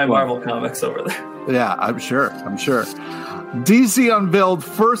looking at my Marvel comics over there. Yeah, I'm sure. DC unveiled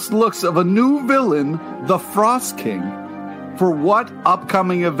first looks of a new villain, the Frost King. For what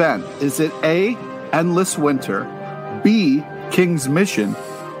upcoming event? Is it A, Endless Winter, B, King's Mission,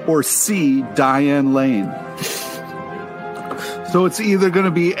 or C, Diane Lane? So it's either going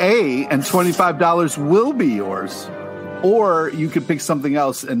to be A, and $25 will be yours, or you could pick something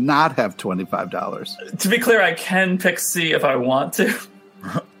else and not have $25. To be clear, I can pick C if I want to.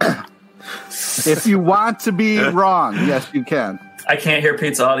 If you want to be wrong, yes, you can. I can't hear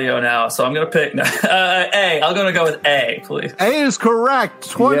Pete's audio now, so I'm going to pick A. I'm going to go with A, please. A is correct.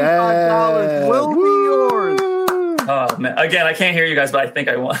 $25 will be yours. Oh, man. Again, I can't hear you guys, but I think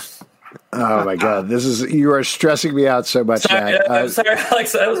I won. Oh, my God. You are stressing me out so much, sorry, Nat. Sorry,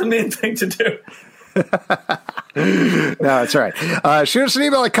 Alex. That was a mean thing to do. No, it's all right. Shoot us an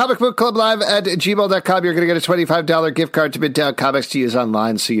email at comicbookclublive@gmail.com. You're going to get a $25 gift card to Midtown Comics to use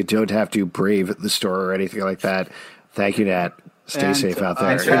online so you don't have to brave the store or anything like that. Thank you, Nat. Stay safe out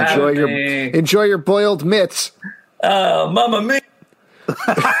there. Enjoy your boiled mitts. Mamma mia.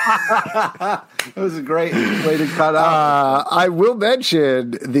 That was a great way to cut out. I will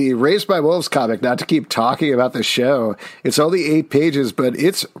mention the Raised by Wolves comic, not to keep talking about the show. It's only 8 pages, but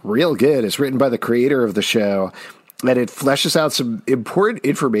it's real good. It's written by the creator of the show, and it fleshes out some important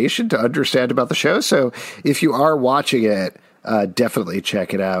information to understand about the show. So if you are watching it, definitely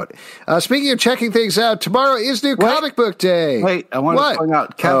check it out. Speaking of checking things out, tomorrow is New Comic Book Day. Wait, I want to point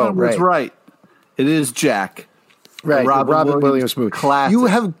out, Kevin was right. It is Jack. Right, Robin Williams movie. Classic. You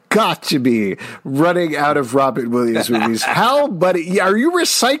have got to be running out of Robin Williams movies. How, buddy? Are you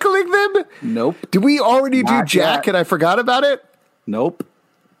recycling them? Nope. Did we already do Jack and I forgot about it? Nope.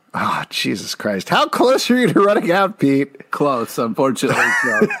 Oh, Jesus Christ. How close are you to running out, Pete? Close, unfortunately.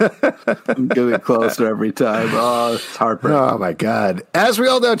 I'm getting closer every time. Oh, it's heartbreaking. Oh, my God. As we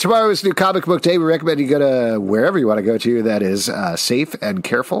all know, tomorrow is New Comic Book Day. We recommend you go to wherever you want to go to that is safe and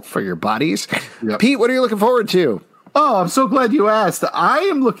careful for your bodies. Yep. Pete, what are you looking forward to? Oh, I'm so glad you asked. I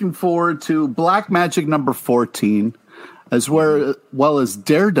am looking forward to Black Magic number 14, as well as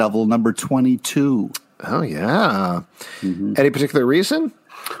Daredevil number 22. Oh, yeah. Mm-hmm. Any particular reason?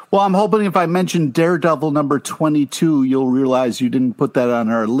 Well, I'm hoping if I mention Daredevil number 22, you'll realize you didn't put that on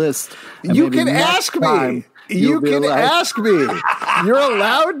our list. You can ask me. You can ask me. You're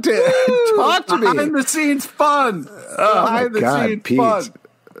allowed to talk to me. Behind the scenes fun. Oh, my God, Pete. Fun.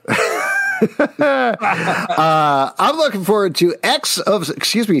 I'm looking forward to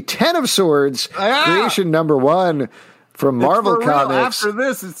 10 of Swords, creation number 1 from Marvel Comics. After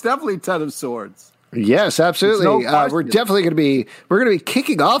this, it's definitely 10 of Swords. Yes, absolutely. We're definitely going to be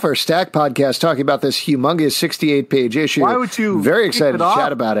kicking off our Stack podcast talking about this humongous 68-page issue. Why would you? Very excited to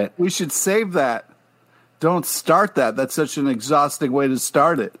chat about it. We should save that Don't start that. That's such an exhausting way to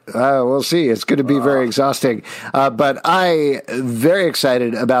start it. We'll see. It's going to be very exhausting. But I very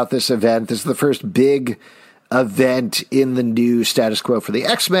excited about this event. This is the first big event in the new status quo for the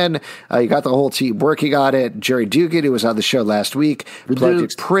X-Men. You got the whole team working on it. Jerry Dugan, who was on the show last week, plugged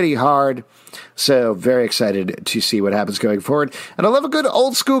it pretty hard. So very excited to see what happens going forward. And I love a good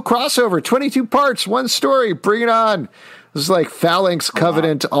old school crossover. 22 parts, one story. Bring it on. This is like Phalanx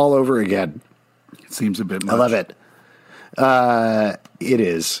Covenant all over again. It seems a bit much. I love it. It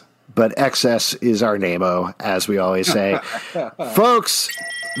is. But XS is our name-o, as we always say. Folks,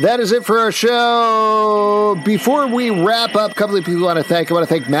 that is it for our show. Before we wrap up, a couple of people I want to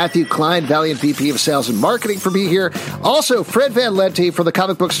thank Matthew Klein, Valiant VP of Sales and Marketing, for being here. Also, Fred Van Lente for the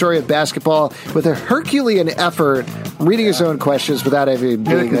comic book story of basketball with a Herculean effort, reading his own questions without even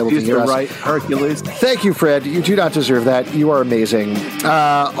being able to hear us. Right, Hercules. Thank you, Fred. You do not deserve that. You are amazing.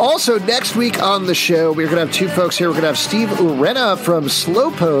 Also, next week on the show, we're going to have two folks here. We're going to have Steve Urena from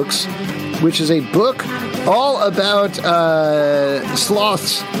Slowpokes, which is a book all about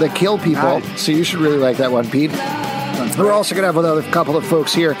sloths that kill people. Nice. So you should really like that one, Pete. We're also going to have another couple of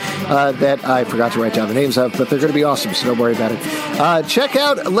folks here that I forgot to write down the names of, but they're going to be awesome, so don't worry about it. Check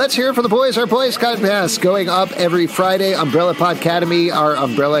out Let's Hear It for the Boys, our Boys Podcast, going up every Friday. Umbrella Podcademy, our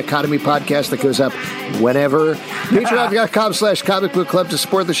Umbrella Academy podcast that goes up whenever. Patreon.com/Comic Book Club to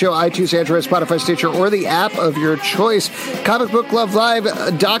support the show. iTunes, Android, Spotify, Stitcher, or the app of your choice.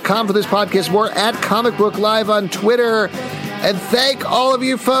 ComicBookLoveLive.com for this podcast. More at Comic Book Live on Twitter. And thank all of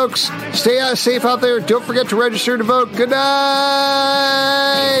you folks. Stay safe out there. Don't forget to register to vote. Good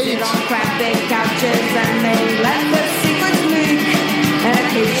night. Sit on cracked bed couches and they let the secrets leak. And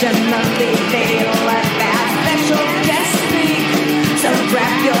occasionally they'll let that special guest speak. So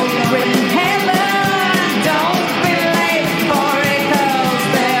grab